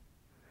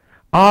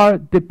are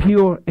the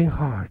pure in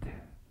heart,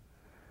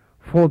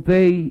 for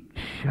they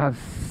shall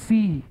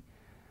see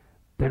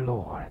the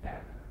Lord.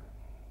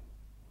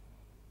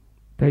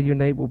 Tell your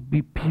neighbor,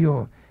 be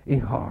pure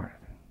in heart.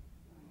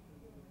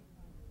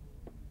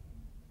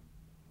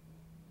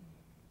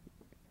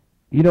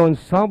 You know, in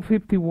Psalm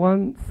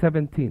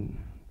 51:17,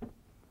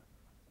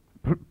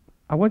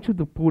 I want you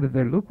to put it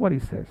there. Look what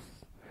it says.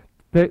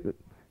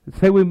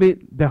 Say with me,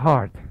 the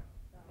heart.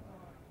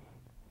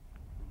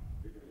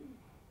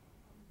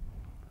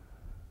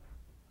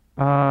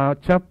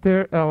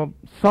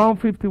 Psalm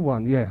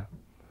 51, yeah.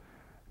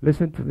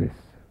 Listen to this.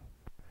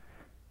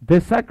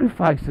 The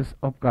sacrifices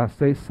of God,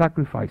 say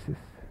sacrifices.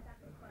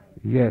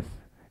 Yes.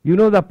 You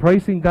know that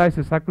praising God is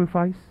a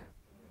sacrifice?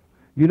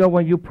 You know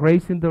when you're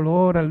praising the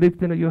Lord and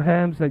lifting up your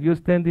hands and you're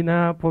standing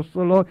up for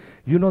the Lord,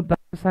 you know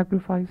that's a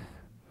sacrifice?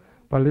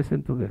 But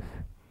listen to this.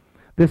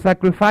 The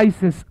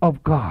sacrifices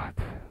of God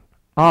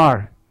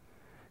are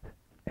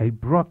a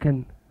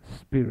broken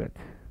spirit.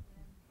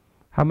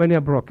 How many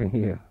are broken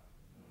here?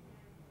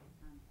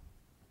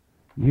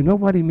 You know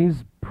what it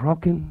means,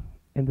 broken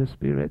in the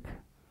spirit?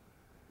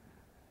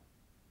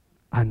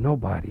 A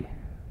nobody.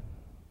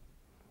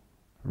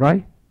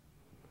 Right?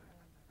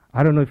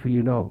 I don't know if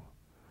you know.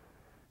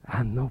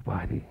 A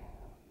nobody.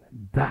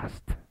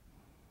 Dust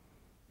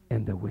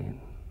in the wind.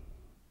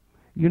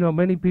 You know,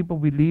 many people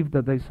believe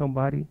that there's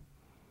somebody.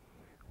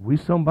 We're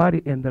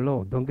somebody in the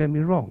Lord. Don't get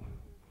me wrong.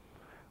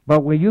 But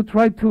when you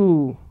try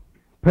to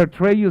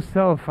portray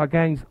yourself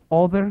against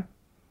other,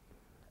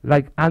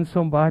 like I'm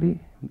somebody,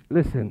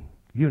 listen,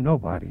 you're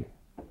nobody.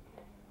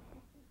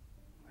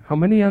 How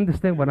many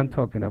understand what I'm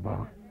talking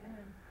about?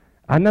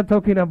 I'm not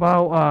talking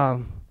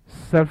about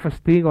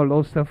self-esteem or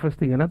low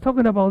self-esteem. I'm not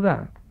talking about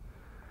that.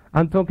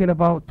 I'm talking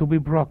about to be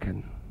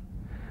broken.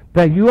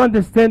 That you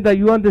understand that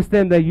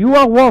you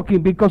are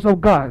walking because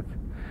of God.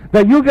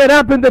 That you get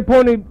up in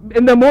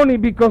the morning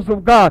because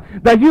of God.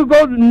 That you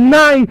go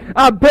night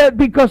at bed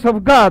because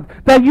of God.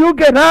 That you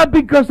get up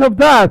because of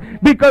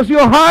that. Because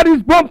your heart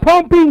is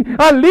pumping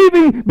and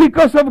living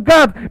because of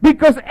God.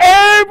 Because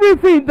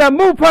everything that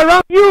moves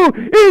around you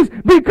is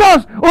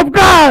because of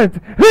God.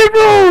 He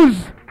rules.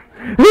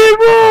 He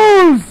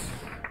rules.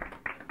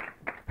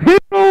 He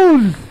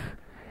rules.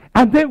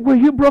 And then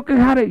when you're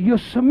brokenhearted, you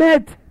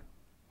submit.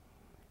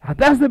 And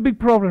that's the big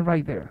problem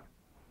right there.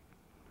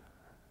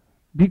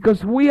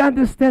 Because we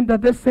understand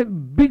that there's a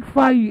big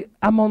fight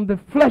among the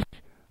flesh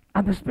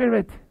and the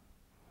spirit.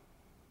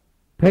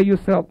 Tell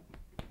yourself,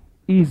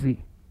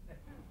 easy.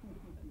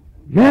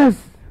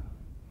 Yes.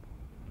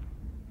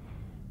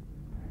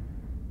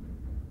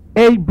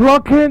 A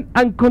broken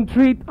and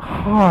contrite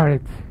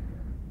heart.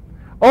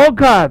 Oh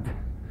God,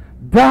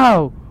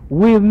 thou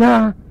wilt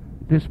not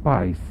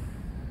despise.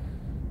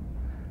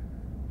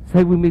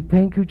 Say with me,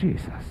 thank you,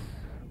 Jesus.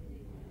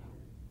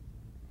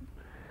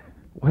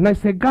 When I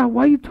say, God,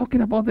 why are you talking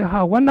about the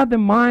heart? Why not the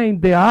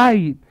mind, the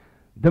eye,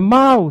 the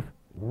mouth?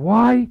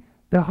 Why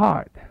the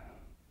heart?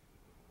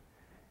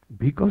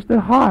 Because the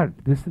heart,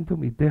 listen to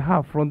me, the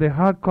heart, from the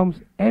heart comes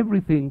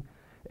everything.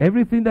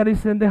 Everything that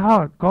is in the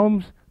heart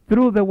comes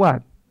through the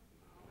what?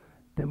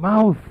 The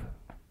mouth.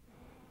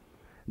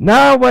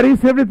 Now what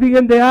is everything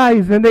in the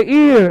eyes, and the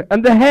ear,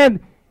 and the head?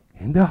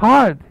 In the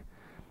heart.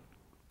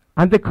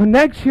 And the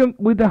connection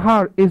with the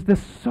heart is the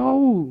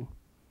soul.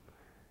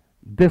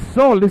 The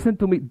soul, listen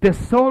to me, the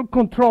soul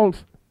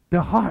controls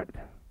the heart.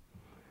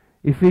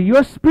 If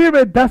your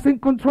spirit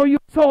doesn't control your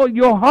soul,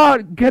 your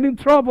heart get in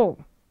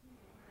trouble.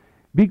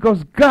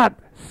 Because God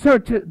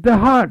searches the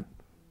heart,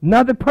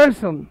 not the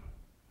person.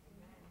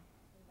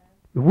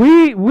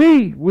 We,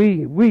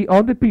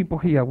 all the people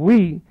here,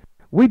 we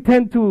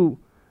tend to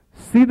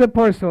see the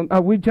person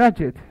and we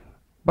judge it.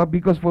 But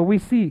because what we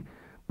see,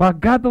 but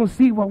God don't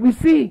see what we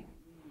see.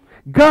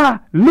 God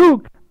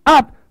look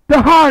at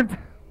the heart.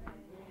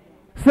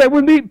 Say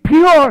with me,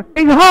 pure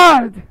in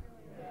heart.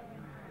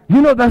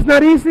 You know that's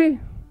not easy.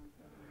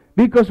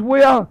 Because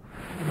we are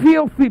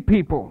filthy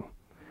people.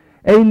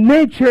 A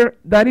nature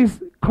that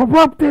is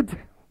corrupted.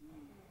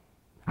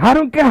 I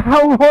don't care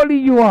how holy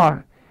you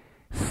are.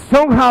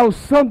 Somehow,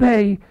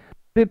 someday,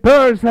 the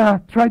birds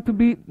try to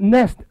be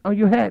nest on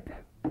your head.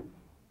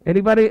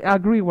 Anybody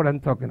agree what I'm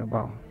talking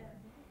about?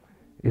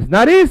 It's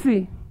not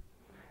easy.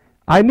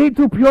 I need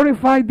to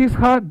purify this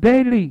heart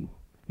daily.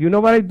 You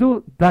know what I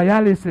do?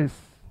 Dialysis.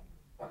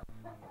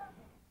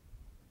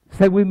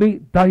 Say with me,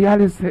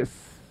 dialysis.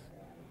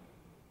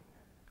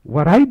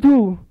 What I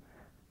do,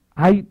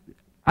 I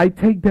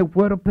take the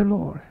word of the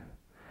Lord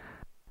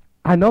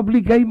and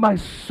obligate my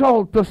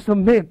soul to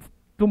submit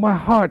to my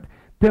heart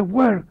the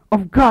word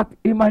of God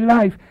in my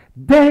life,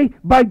 day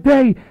by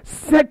day,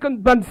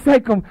 second by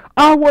second,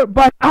 hour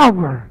by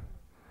hour.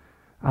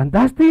 And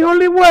that's the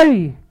only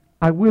way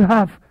I will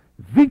have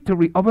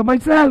victory over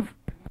myself.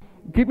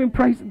 Giving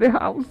praise in the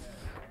house.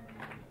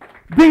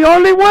 The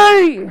only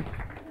way.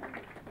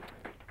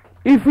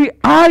 If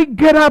I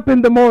get up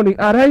in the morning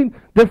and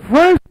the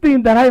first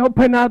thing that I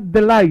open up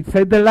the light,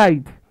 say the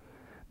light.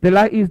 The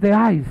light is the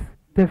eyes.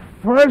 The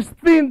first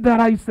thing that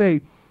I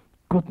say,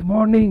 good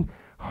morning,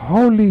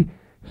 Holy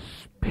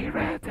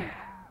Spirit.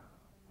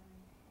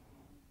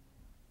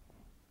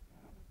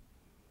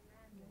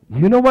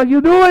 You know what you're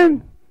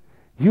doing?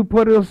 You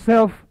put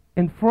yourself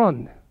in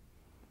front.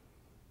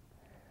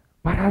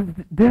 But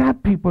there are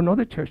people in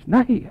other church,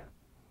 not here,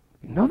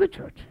 in other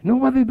church. You know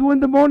what they do in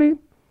the morning?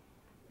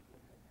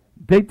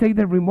 They take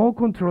the remote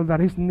control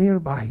that is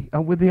nearby,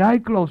 and with the eye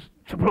closed,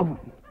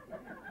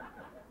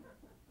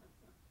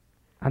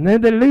 and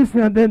then they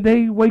listen, and then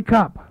they wake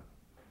up.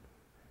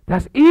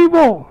 That's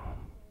evil.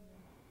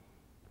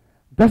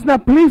 That's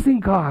not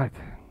pleasing God.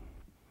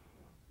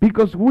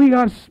 Because we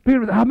are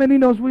spirit. How many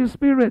knows we are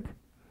spirit?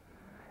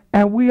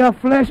 And we are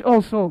flesh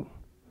also.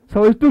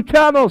 So it's two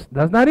channels.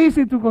 That's not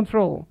easy to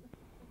control.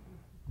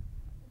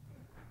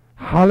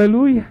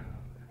 Hallelujah.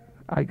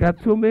 I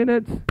got 2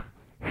 minutes.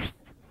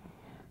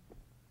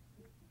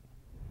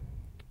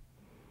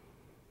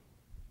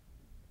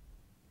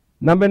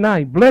 Number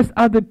 9. Blessed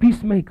are the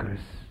peacemakers,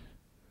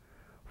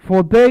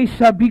 for they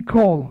shall be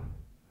called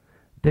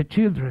the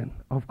children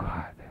of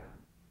God.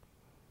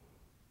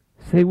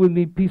 Say with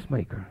me,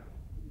 peacemaker.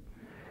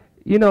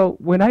 You know,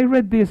 when I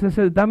read this, I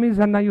said, that means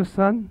I'm not your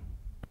son?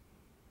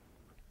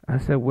 I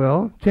said,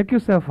 well, check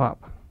yourself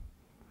up.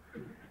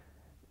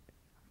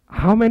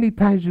 How many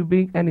times you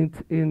been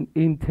an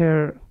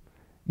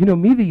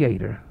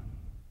mediator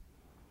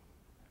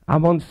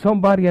among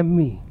somebody and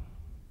me?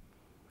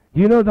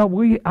 You know that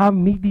we are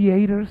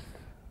mediators?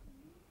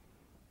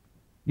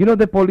 You know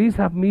the police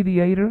have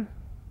mediator?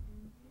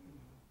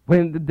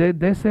 When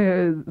there's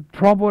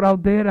trouble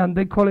out there and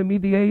they call a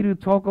mediator,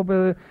 talk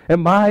over a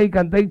mic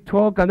and they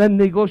talk and then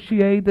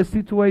negotiate the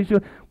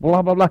situation,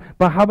 blah, blah, blah.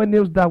 But how many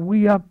knows that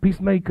we are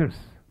peacemakers?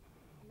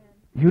 Amen.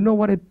 You know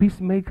what a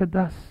peacemaker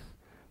does?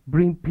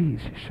 Bring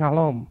peace,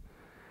 shalom.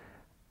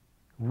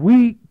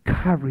 We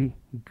carry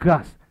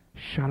God's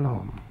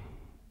shalom.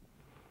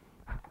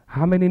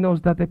 How many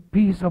knows that the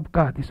peace of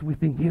God is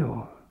within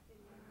you?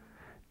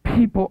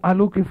 People are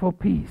looking for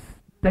peace.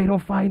 They don't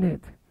find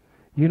it.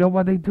 You know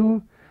what they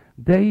do?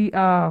 They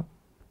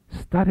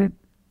started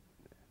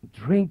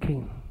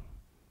drinking,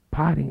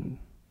 partying,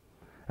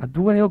 and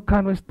doing all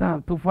kind of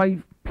stuff to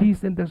find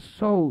peace in their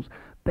souls.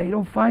 They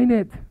don't find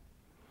it.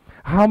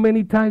 How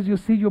many times you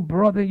see your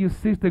brother and your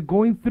sister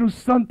going through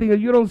something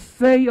and you don't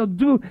say or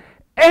do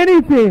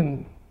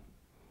anything?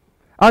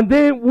 And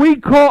then we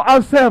call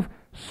ourselves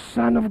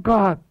Son of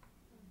God.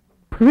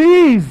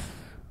 Please.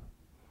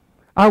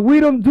 And we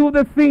don't do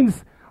the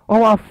things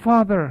of our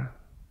Father.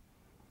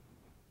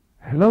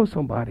 Hello,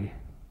 somebody.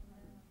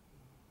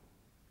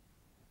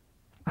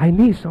 I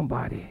need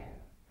somebody.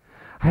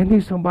 I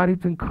need somebody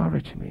to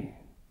encourage me.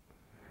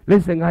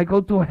 Listen, I go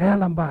to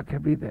hell and back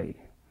every day.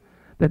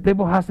 The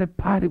devil has a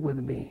party with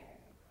me,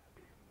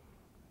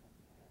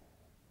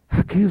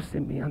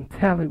 accusing me and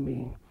telling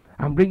me,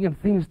 and bringing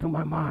things to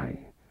my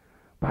mind.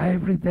 But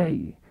every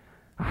day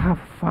I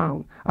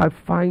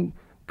find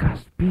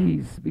God's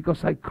peace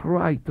because I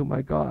cry to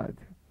my God.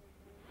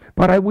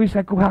 But I wish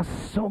I could have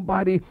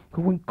somebody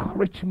who would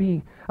encourage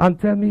me and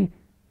tell me,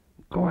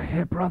 go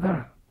ahead,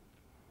 brother.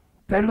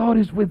 The Lord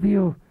is with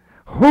you.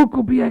 Who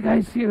could be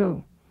against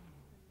you?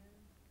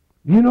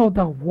 You know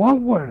that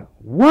one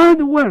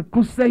word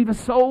could save a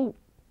soul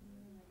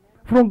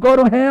from go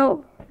to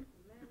hell.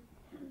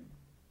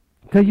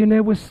 Tell your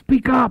neighbor,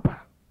 speak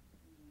up.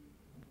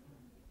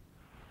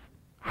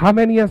 How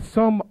many are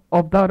some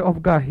of that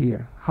of God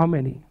here? How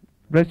many?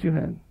 Raise your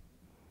hand.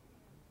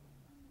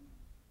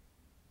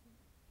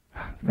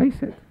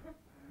 Raise it.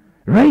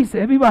 Raise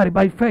everybody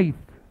by faith.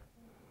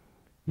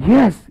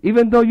 Yes,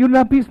 even though you're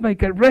not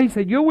peacemaker, raise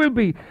it. You will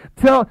be.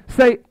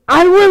 Say,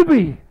 I will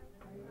be.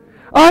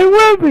 I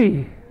will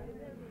be.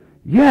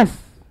 Yes.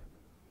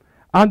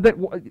 And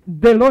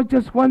the Lord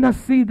just want to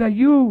see that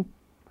you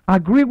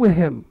agree with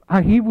Him,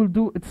 and He will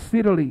do it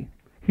speedily.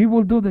 He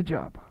will do the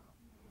job.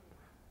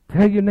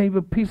 Tell your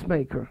neighbor,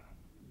 peacemaker.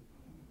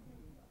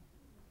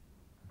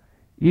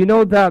 You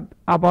know that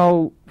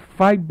about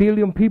 5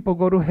 billion people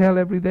go to hell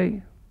every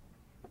day?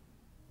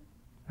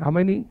 How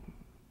many?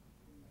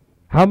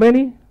 How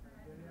many?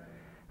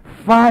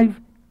 5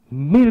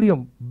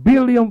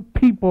 billion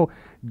people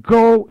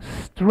go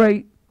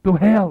straight to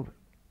hell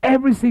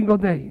every single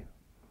day.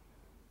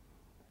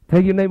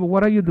 Tell your neighbor,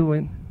 what are you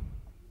doing?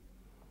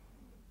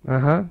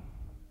 You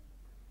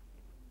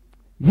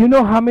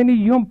know how many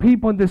young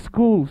people in the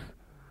schools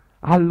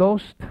are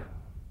lost?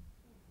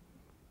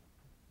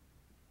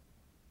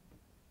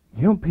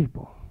 young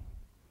people.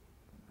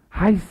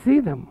 I see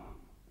them,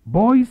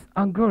 boys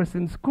and girls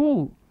in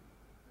school,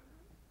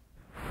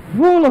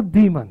 full of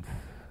demons.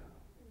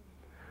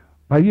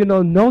 But you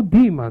know, no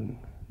demon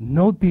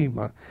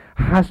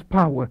has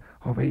power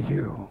over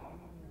you.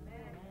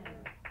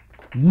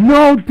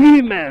 No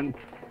demon,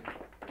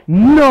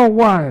 no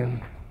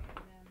one.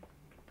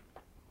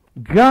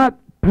 God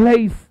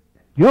placed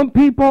young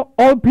people,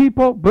 old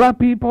people, black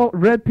people,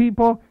 red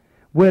people,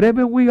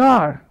 wherever we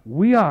are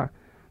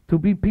to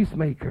be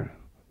peacemakers,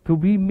 to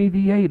be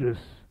mediators,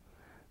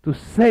 to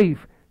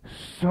save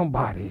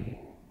somebody.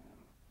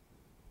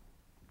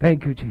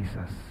 Thank you,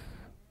 Jesus.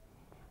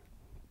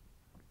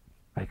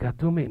 I got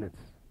 2 minutes.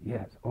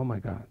 Yes. Oh my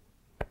God.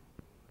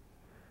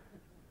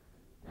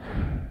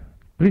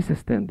 Please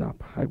stand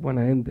up. I want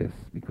to end this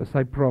because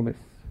I promise.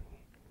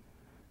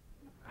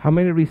 How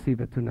many receive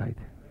it tonight?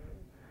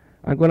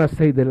 I'm going to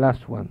say the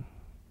last one.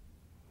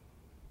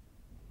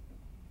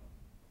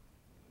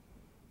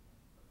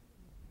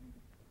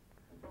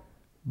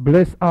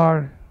 Blessed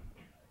are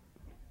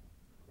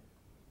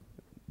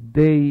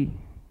they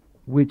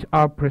which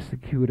are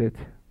persecuted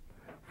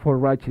for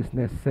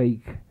righteousness'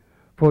 sake,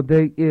 for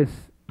there is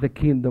the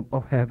kingdom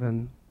of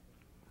heaven.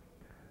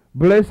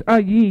 Blessed are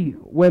ye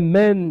when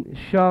men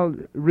shall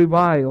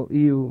revile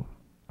you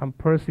and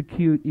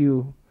persecute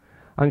you,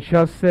 and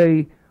shall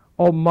say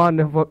all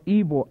manner of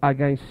evil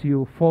against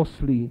you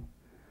falsely.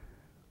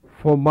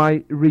 For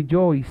my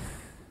rejoice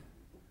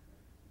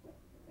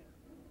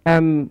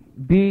and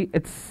be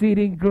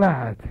exceeding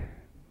glad,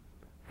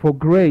 for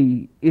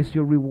great is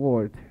your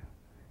reward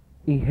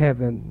in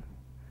heaven.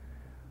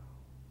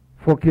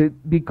 For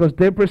because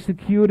they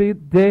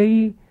persecuted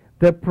the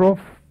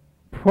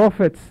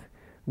prophets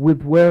which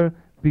were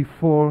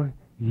before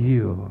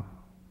you.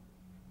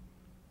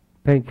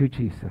 Thank you,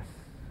 Jesus.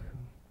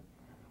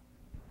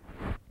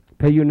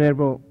 Tell your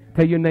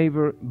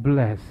neighbor,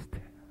 blessed.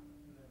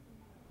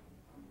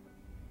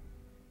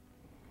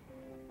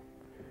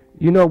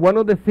 You know, one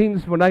of the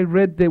things when I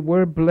read the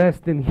word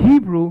blessed in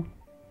Hebrew,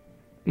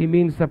 it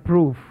means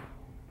approved.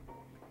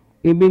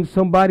 It means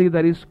somebody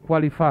that is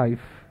qualified.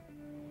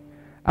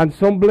 And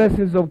some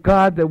blessings of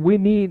God that we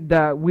need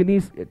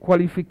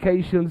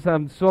qualifications,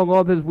 and some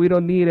others we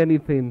don't need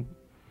anything.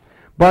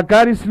 But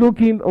God is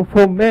looking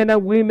for men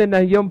and women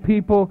and young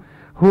people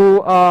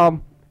who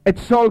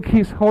exalt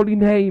His holy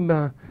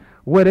name.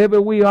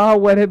 Wherever we are,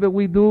 whatever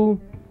we do,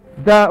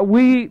 that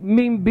we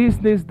mean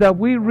business, that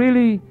we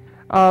really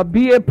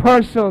be a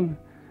person,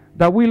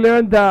 that we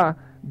learn that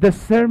the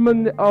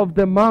Sermon of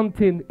the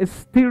Mountain is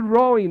still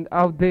rolling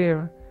out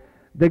there.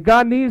 That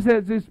God needs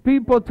His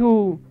people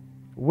to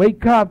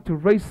wake up, to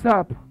raise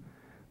up,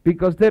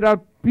 because there are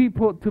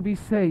people to be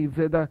saved,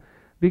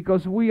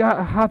 because we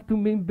have to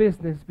mean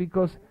business,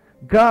 because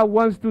God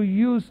wants to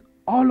use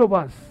all of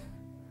us.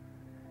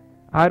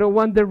 I don't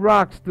want the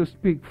rocks to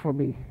speak for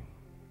me.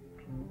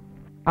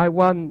 I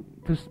want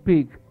to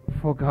speak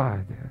for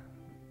God.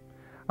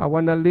 I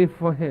want to live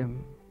for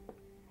Him.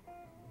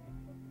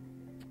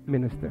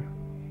 Minister.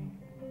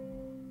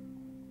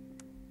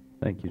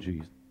 Thank you,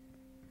 Jesus.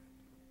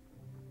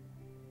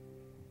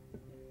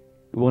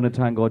 We want to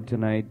thank God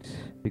tonight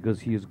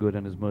because He is good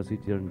and His mercy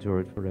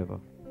endureth forever.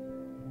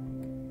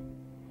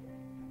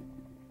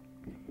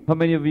 How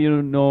many of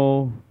you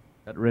know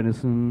that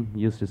Renaissance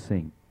used to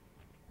sing?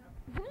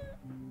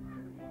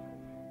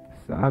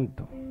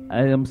 Santo.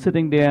 I am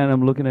sitting there and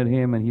I'm looking at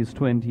him, and he's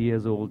 20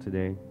 years old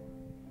today.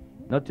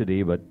 Not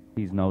today, but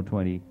he's now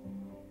 20.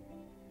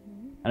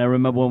 And I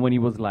remember when he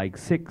was like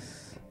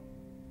 6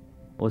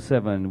 or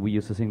 7, we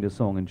used to sing this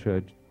song in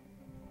church.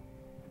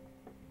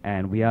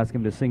 And we asked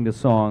him to sing the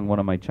song, one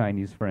of my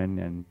Chinese friends,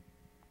 and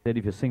said,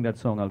 if you sing that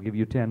song, I'll give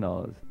you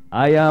 $10.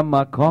 I am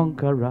a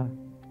conqueror,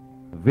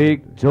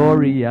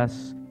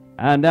 victorious,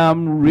 and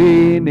I'm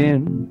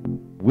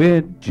reigning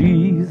with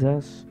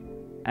Jesus.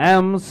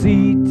 I'm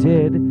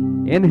seated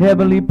in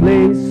heavenly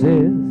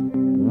places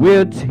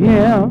with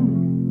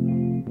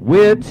Him,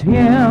 with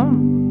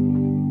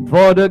Him.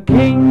 For the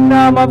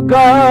kingdom of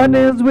God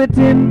is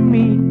within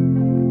me.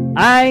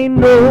 I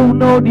know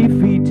no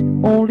defeat,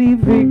 only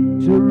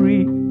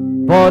victory.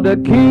 For the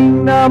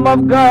kingdom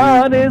of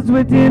God is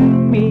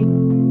within me.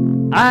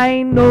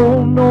 I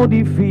know no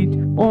defeat,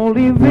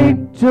 only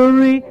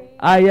victory.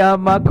 I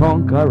am a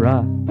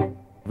conqueror,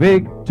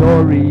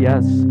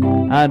 victorious,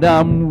 and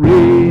I'm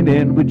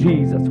reigning with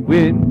Jesus.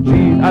 With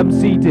Jesus, I'm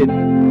seated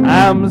in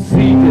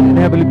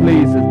heavenly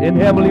places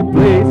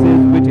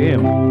with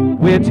Him,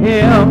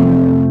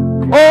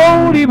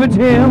 only with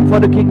Him. For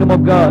the kingdom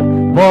of God,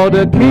 for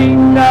the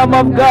kingdom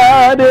of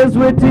God is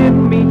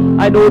within me.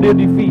 I know no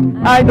defeat,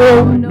 I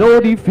know no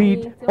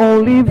defeat,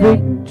 only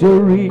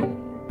victory.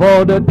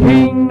 For the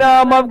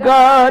kingdom of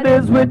God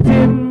is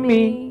within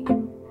me.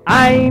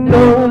 I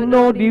know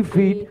no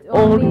defeat,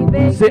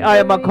 only say I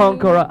am a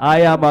conqueror,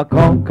 I am a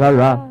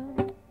conqueror,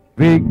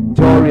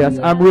 victorious.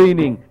 I'm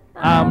reigning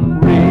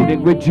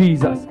with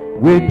Jesus,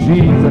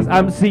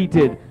 I'm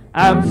seated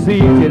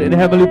in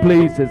heavenly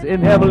places,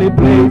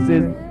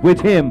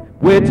 with Him,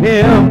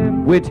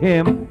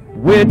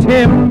 with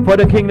Him, for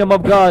the kingdom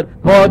of God.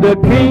 For the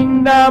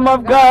kingdom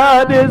of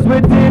God is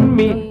within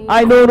me.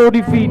 I know no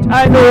defeat,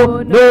 I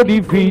know no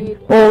defeat,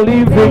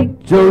 only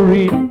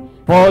victory.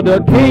 For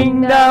the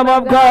kingdom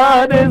of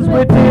God is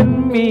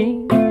within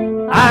me.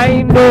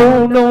 I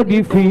know no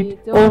defeat,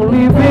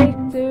 only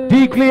victory.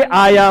 Declare,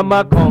 I am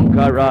a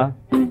conqueror,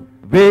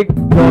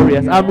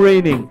 victorious. I'm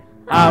reigning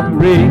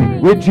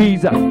with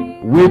Jesus,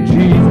 with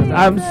Jesus.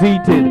 I'm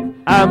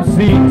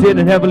seated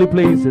in heavenly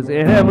places,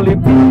 in heavenly,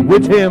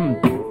 with Him,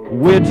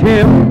 with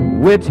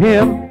Him, with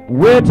Him,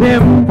 with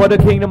Him. For the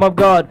kingdom of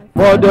God,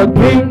 for the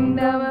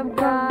kingdom of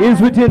God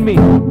is within me.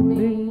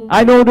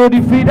 I know no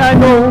defeat, I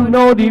know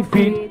no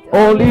defeat,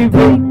 only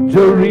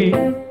victory.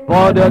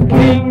 For the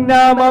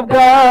kingdom of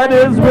God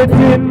is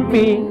within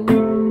me.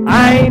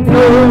 I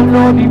know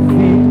no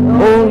defeat,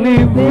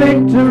 only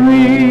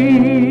victory.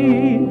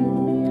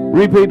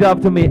 Repeat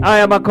after me. I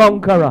am a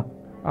conqueror.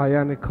 I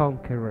am a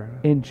conqueror.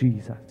 In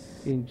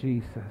Jesus. In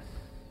Jesus.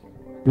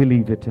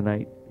 Believe it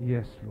tonight.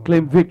 Yes, Lord.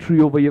 Claim victory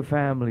over your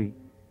family.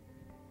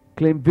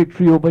 Claim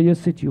victory over your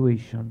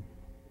situation.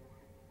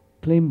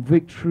 Claim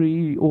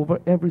victory over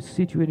every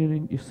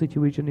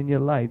situation in your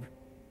life.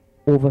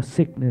 Over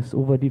sickness,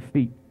 over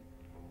defeat.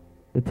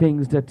 The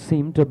things that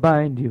seem to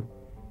bind you.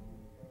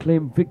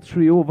 Claim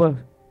victory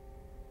over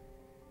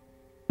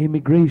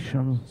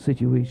immigration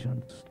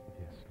situations.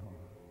 Yes, Lord.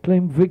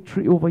 Claim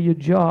victory over your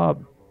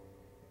job.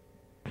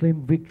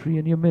 Claim victory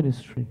in your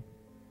ministry.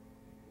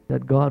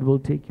 That God will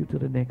take you to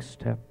the next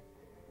step.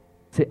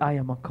 Say, I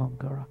am a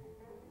conqueror.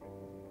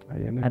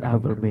 And I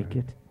will make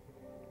it.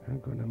 I'm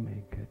going to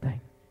make it.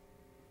 Thank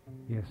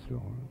you. Yes,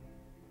 Lord.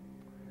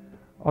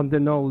 On the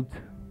note,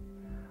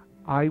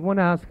 I want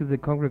to ask the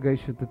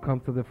congregation to come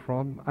to the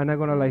front. I'm not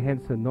going to lay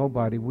hands on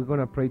nobody. We're going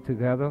to pray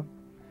together.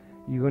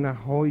 You're going to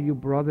hold your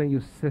brother and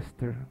your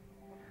sister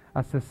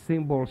as a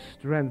symbol of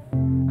strength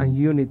and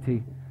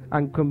unity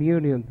and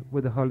communion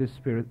with the Holy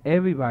Spirit.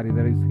 Everybody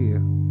that is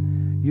here,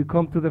 you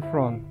come to the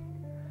front.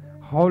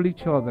 Hold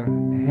each other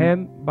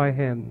hand by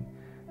hand,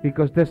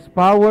 because there's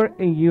power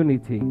in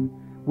unity.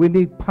 We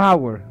need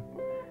power,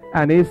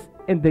 and it's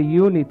in the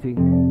unity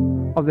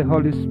of the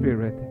Holy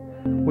Spirit.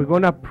 We're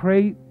going to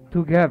pray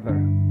together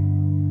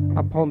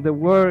upon the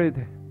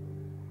word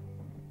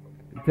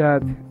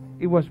that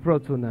it was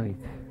brought tonight.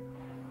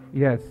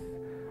 Yes,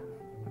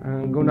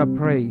 I'm going to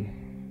pray,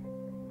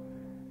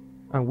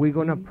 and we're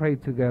going to pray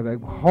together.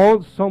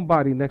 Hold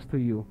somebody next to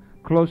you.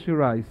 Close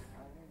your eyes.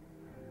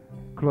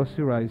 Close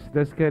your eyes.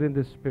 Let's get in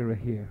the Spirit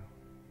here.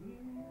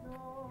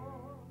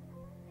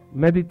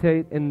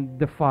 Meditate in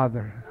the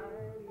Father.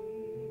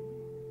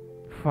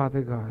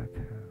 Father God.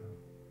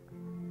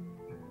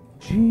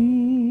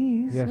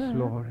 Jesus. Yes,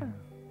 Lord.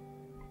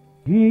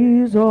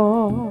 He's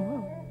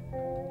all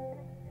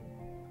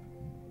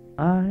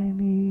I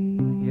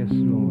need. Yes,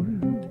 Lord.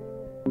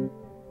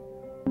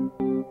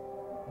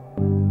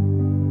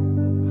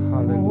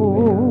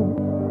 Hallelujah.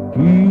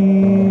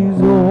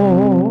 He's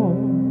all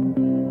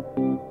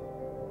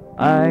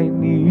I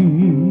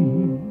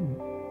need.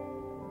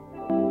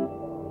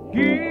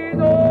 He's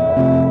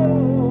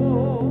all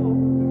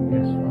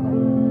Yes,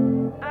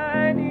 Father.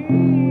 I need.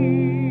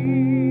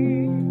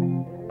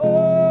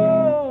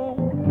 Oh,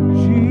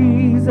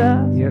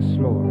 Jesus. Yes,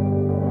 Lord.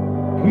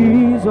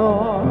 He's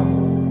all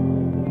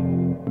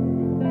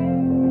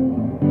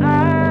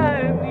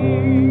I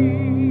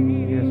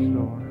need. Yes,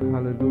 Lord.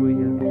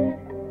 Hallelujah.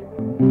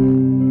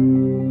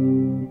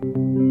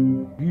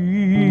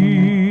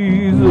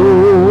 He's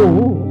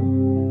all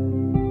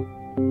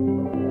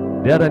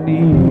that I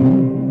need.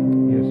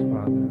 Yes,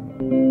 Father.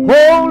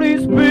 Holy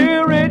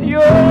Spirit,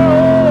 you're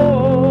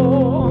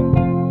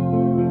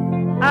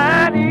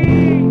I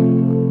need.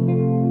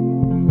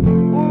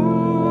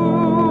 Ooh,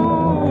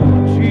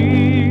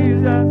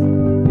 Jesus,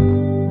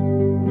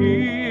 He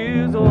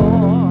is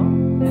all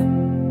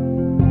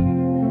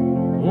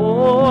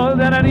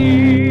that I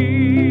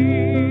need.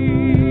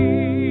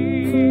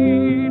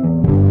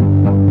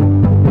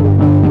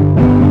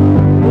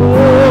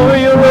 Oh,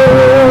 you're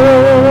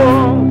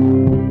all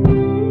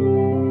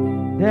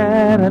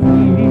that I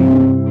need.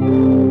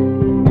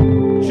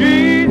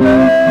 Jesus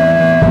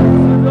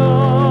is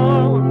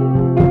all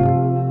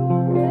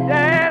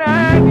that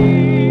I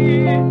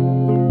need.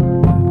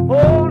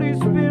 Holy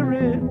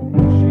Spirit,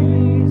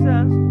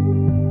 Jesus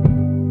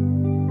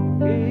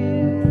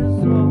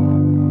is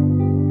all.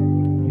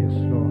 Yes,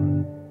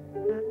 Lord.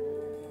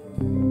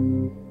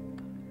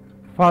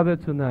 Father,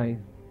 tonight,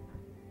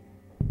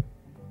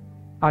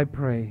 I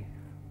pray.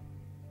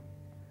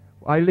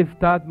 I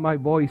lift up my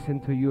voice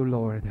into you,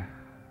 Lord,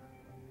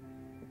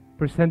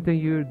 presenting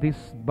you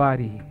this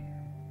body,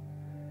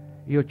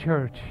 your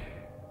church.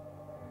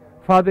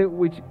 Father,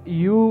 which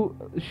you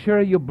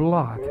share your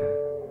blood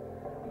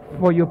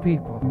for your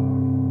people.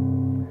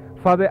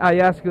 Father, I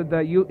ask you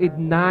that you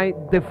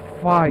ignite the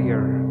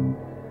fire,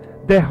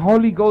 the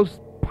Holy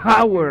Ghost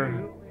power,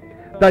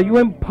 that you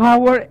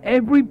empower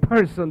every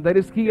person that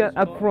is here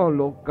at front,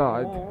 Lord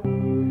God.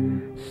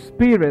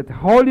 Spirit,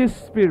 Holy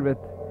Spirit,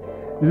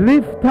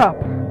 lift up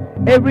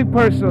every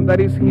person that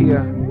is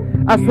here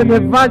as an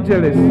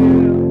evangelist,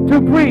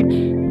 to preach,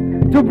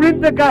 to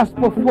bring the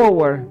gospel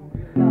forward,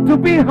 to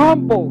be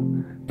humble,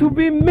 to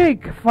be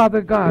meek,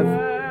 Father God,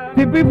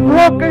 to be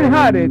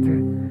brokenhearted,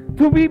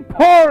 to be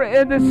poor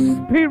in the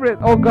spirit,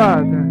 oh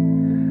God,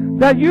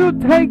 that you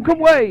take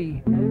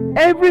away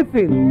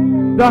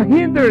everything that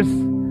hinders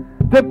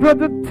the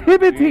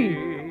productivity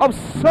of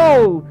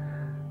soul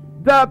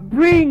that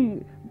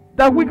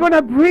we're going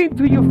to bring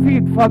to your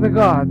feet, Father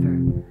God.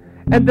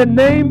 In the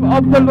name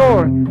of the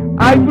Lord,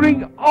 I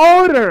bring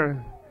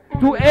order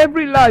to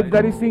every life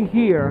that is in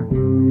here.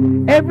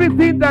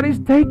 Everything that is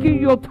taking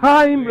your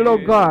time,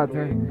 Lord God,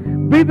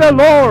 be the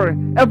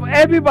Lord of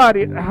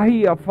everybody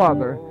here,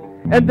 Father.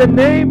 In the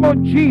name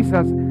of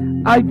Jesus,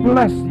 I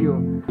bless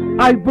you.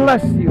 I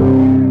bless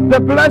you. The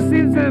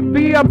blessings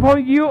be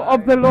upon you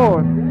of the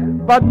Lord.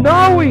 But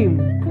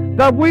knowing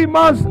that we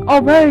must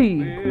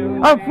obey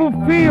and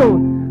fulfill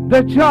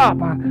the job,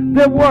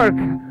 the work,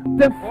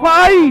 the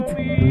fight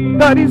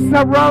that is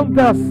around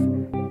us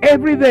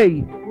every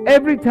day,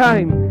 every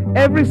time,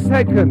 every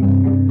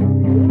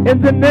second.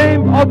 In the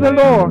name of the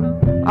Lord,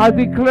 I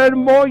declare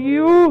more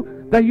you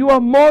that you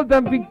are more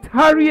than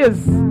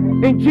victorious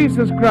in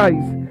Jesus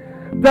Christ.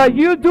 That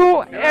you do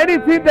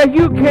anything that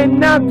you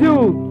cannot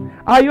do.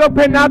 I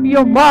open up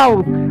your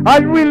mouth. I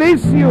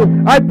release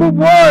you. I put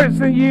words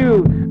in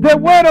you. The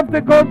word of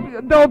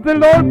the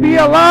Lord be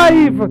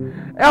alive.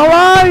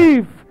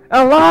 Alive.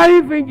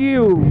 Alive in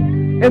you.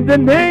 In the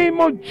name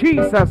of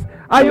Jesus,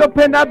 I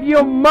open up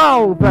your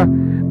mouth.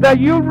 That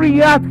you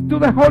react to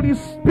the Holy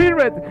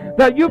Spirit.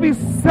 That you be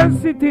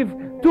sensitive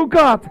to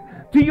God,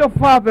 to your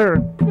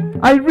Father.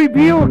 I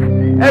rebuke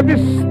every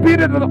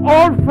spirit of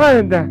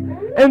orphan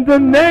in the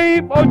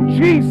name of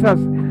Jesus.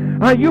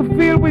 And you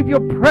fill with your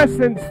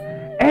presence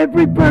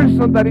every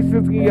person that is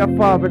in here,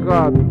 Father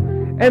God.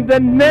 In the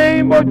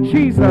name of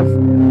Jesus,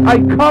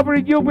 I cover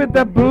you with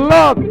the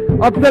blood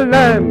of the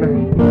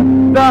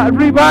Lamb that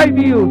revive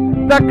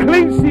you, that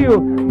cleanse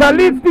you, that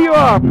lifts you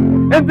up.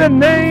 In the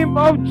name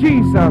of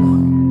Jesus.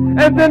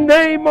 In the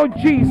name of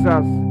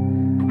Jesus.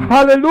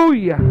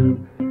 Hallelujah.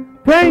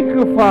 Thank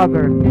you,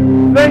 Father.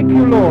 Thank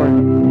you, Lord.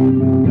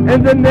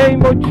 In the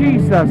name of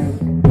Jesus.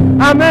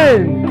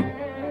 Amen.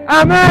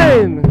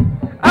 Amen.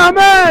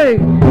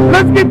 Amen.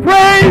 Let's give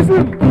praise.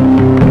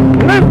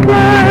 Let's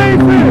praise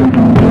Him.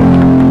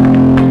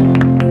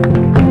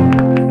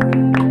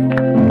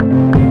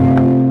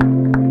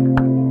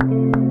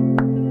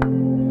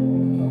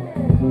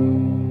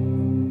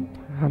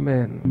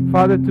 Amen.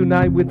 Father,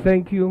 tonight we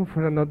thank you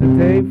for another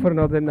day, for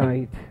another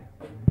night.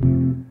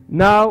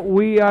 Now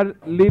we are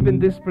leaving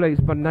this place,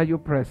 but not your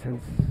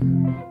presence.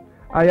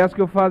 I ask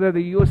you, Father,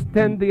 that you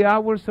extend the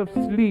hours of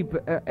sleep,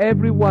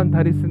 everyone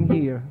that is in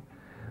here.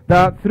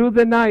 That through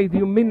the night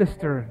you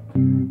minister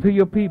to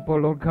your people,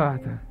 Lord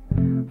God.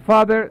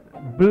 Father,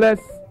 bless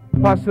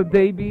Pastor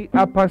Davey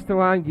and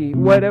Pastor Angie,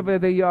 wherever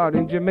they are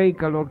in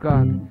Jamaica, Lord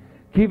God.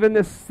 Give them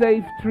a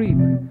safe trip.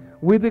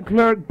 We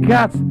declare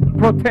God's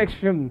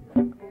protection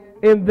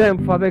in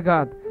them, Father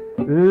God.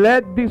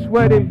 Let this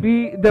wedding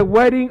be the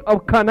wedding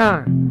of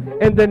Cana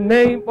in the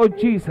name of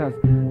Jesus.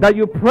 That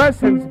your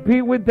presence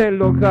be with them,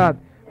 Lord God.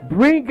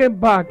 Bring them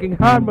back in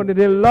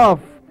harmony, in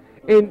love,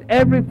 in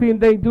everything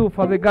they do,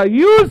 Father God.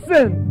 Use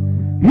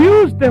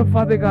them,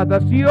 Father God,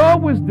 as you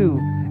always do.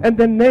 In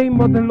the name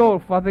of the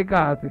Lord, Father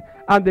God.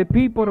 And the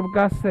people of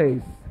God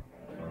says,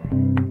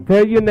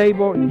 tell your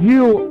neighbor,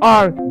 you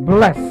are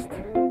blessed.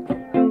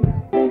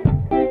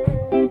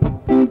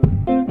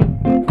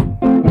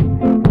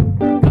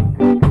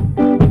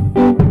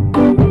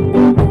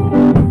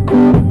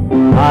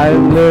 I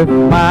lift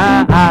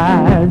my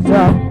eyes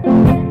up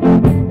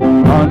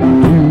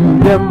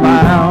unto the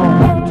mountain.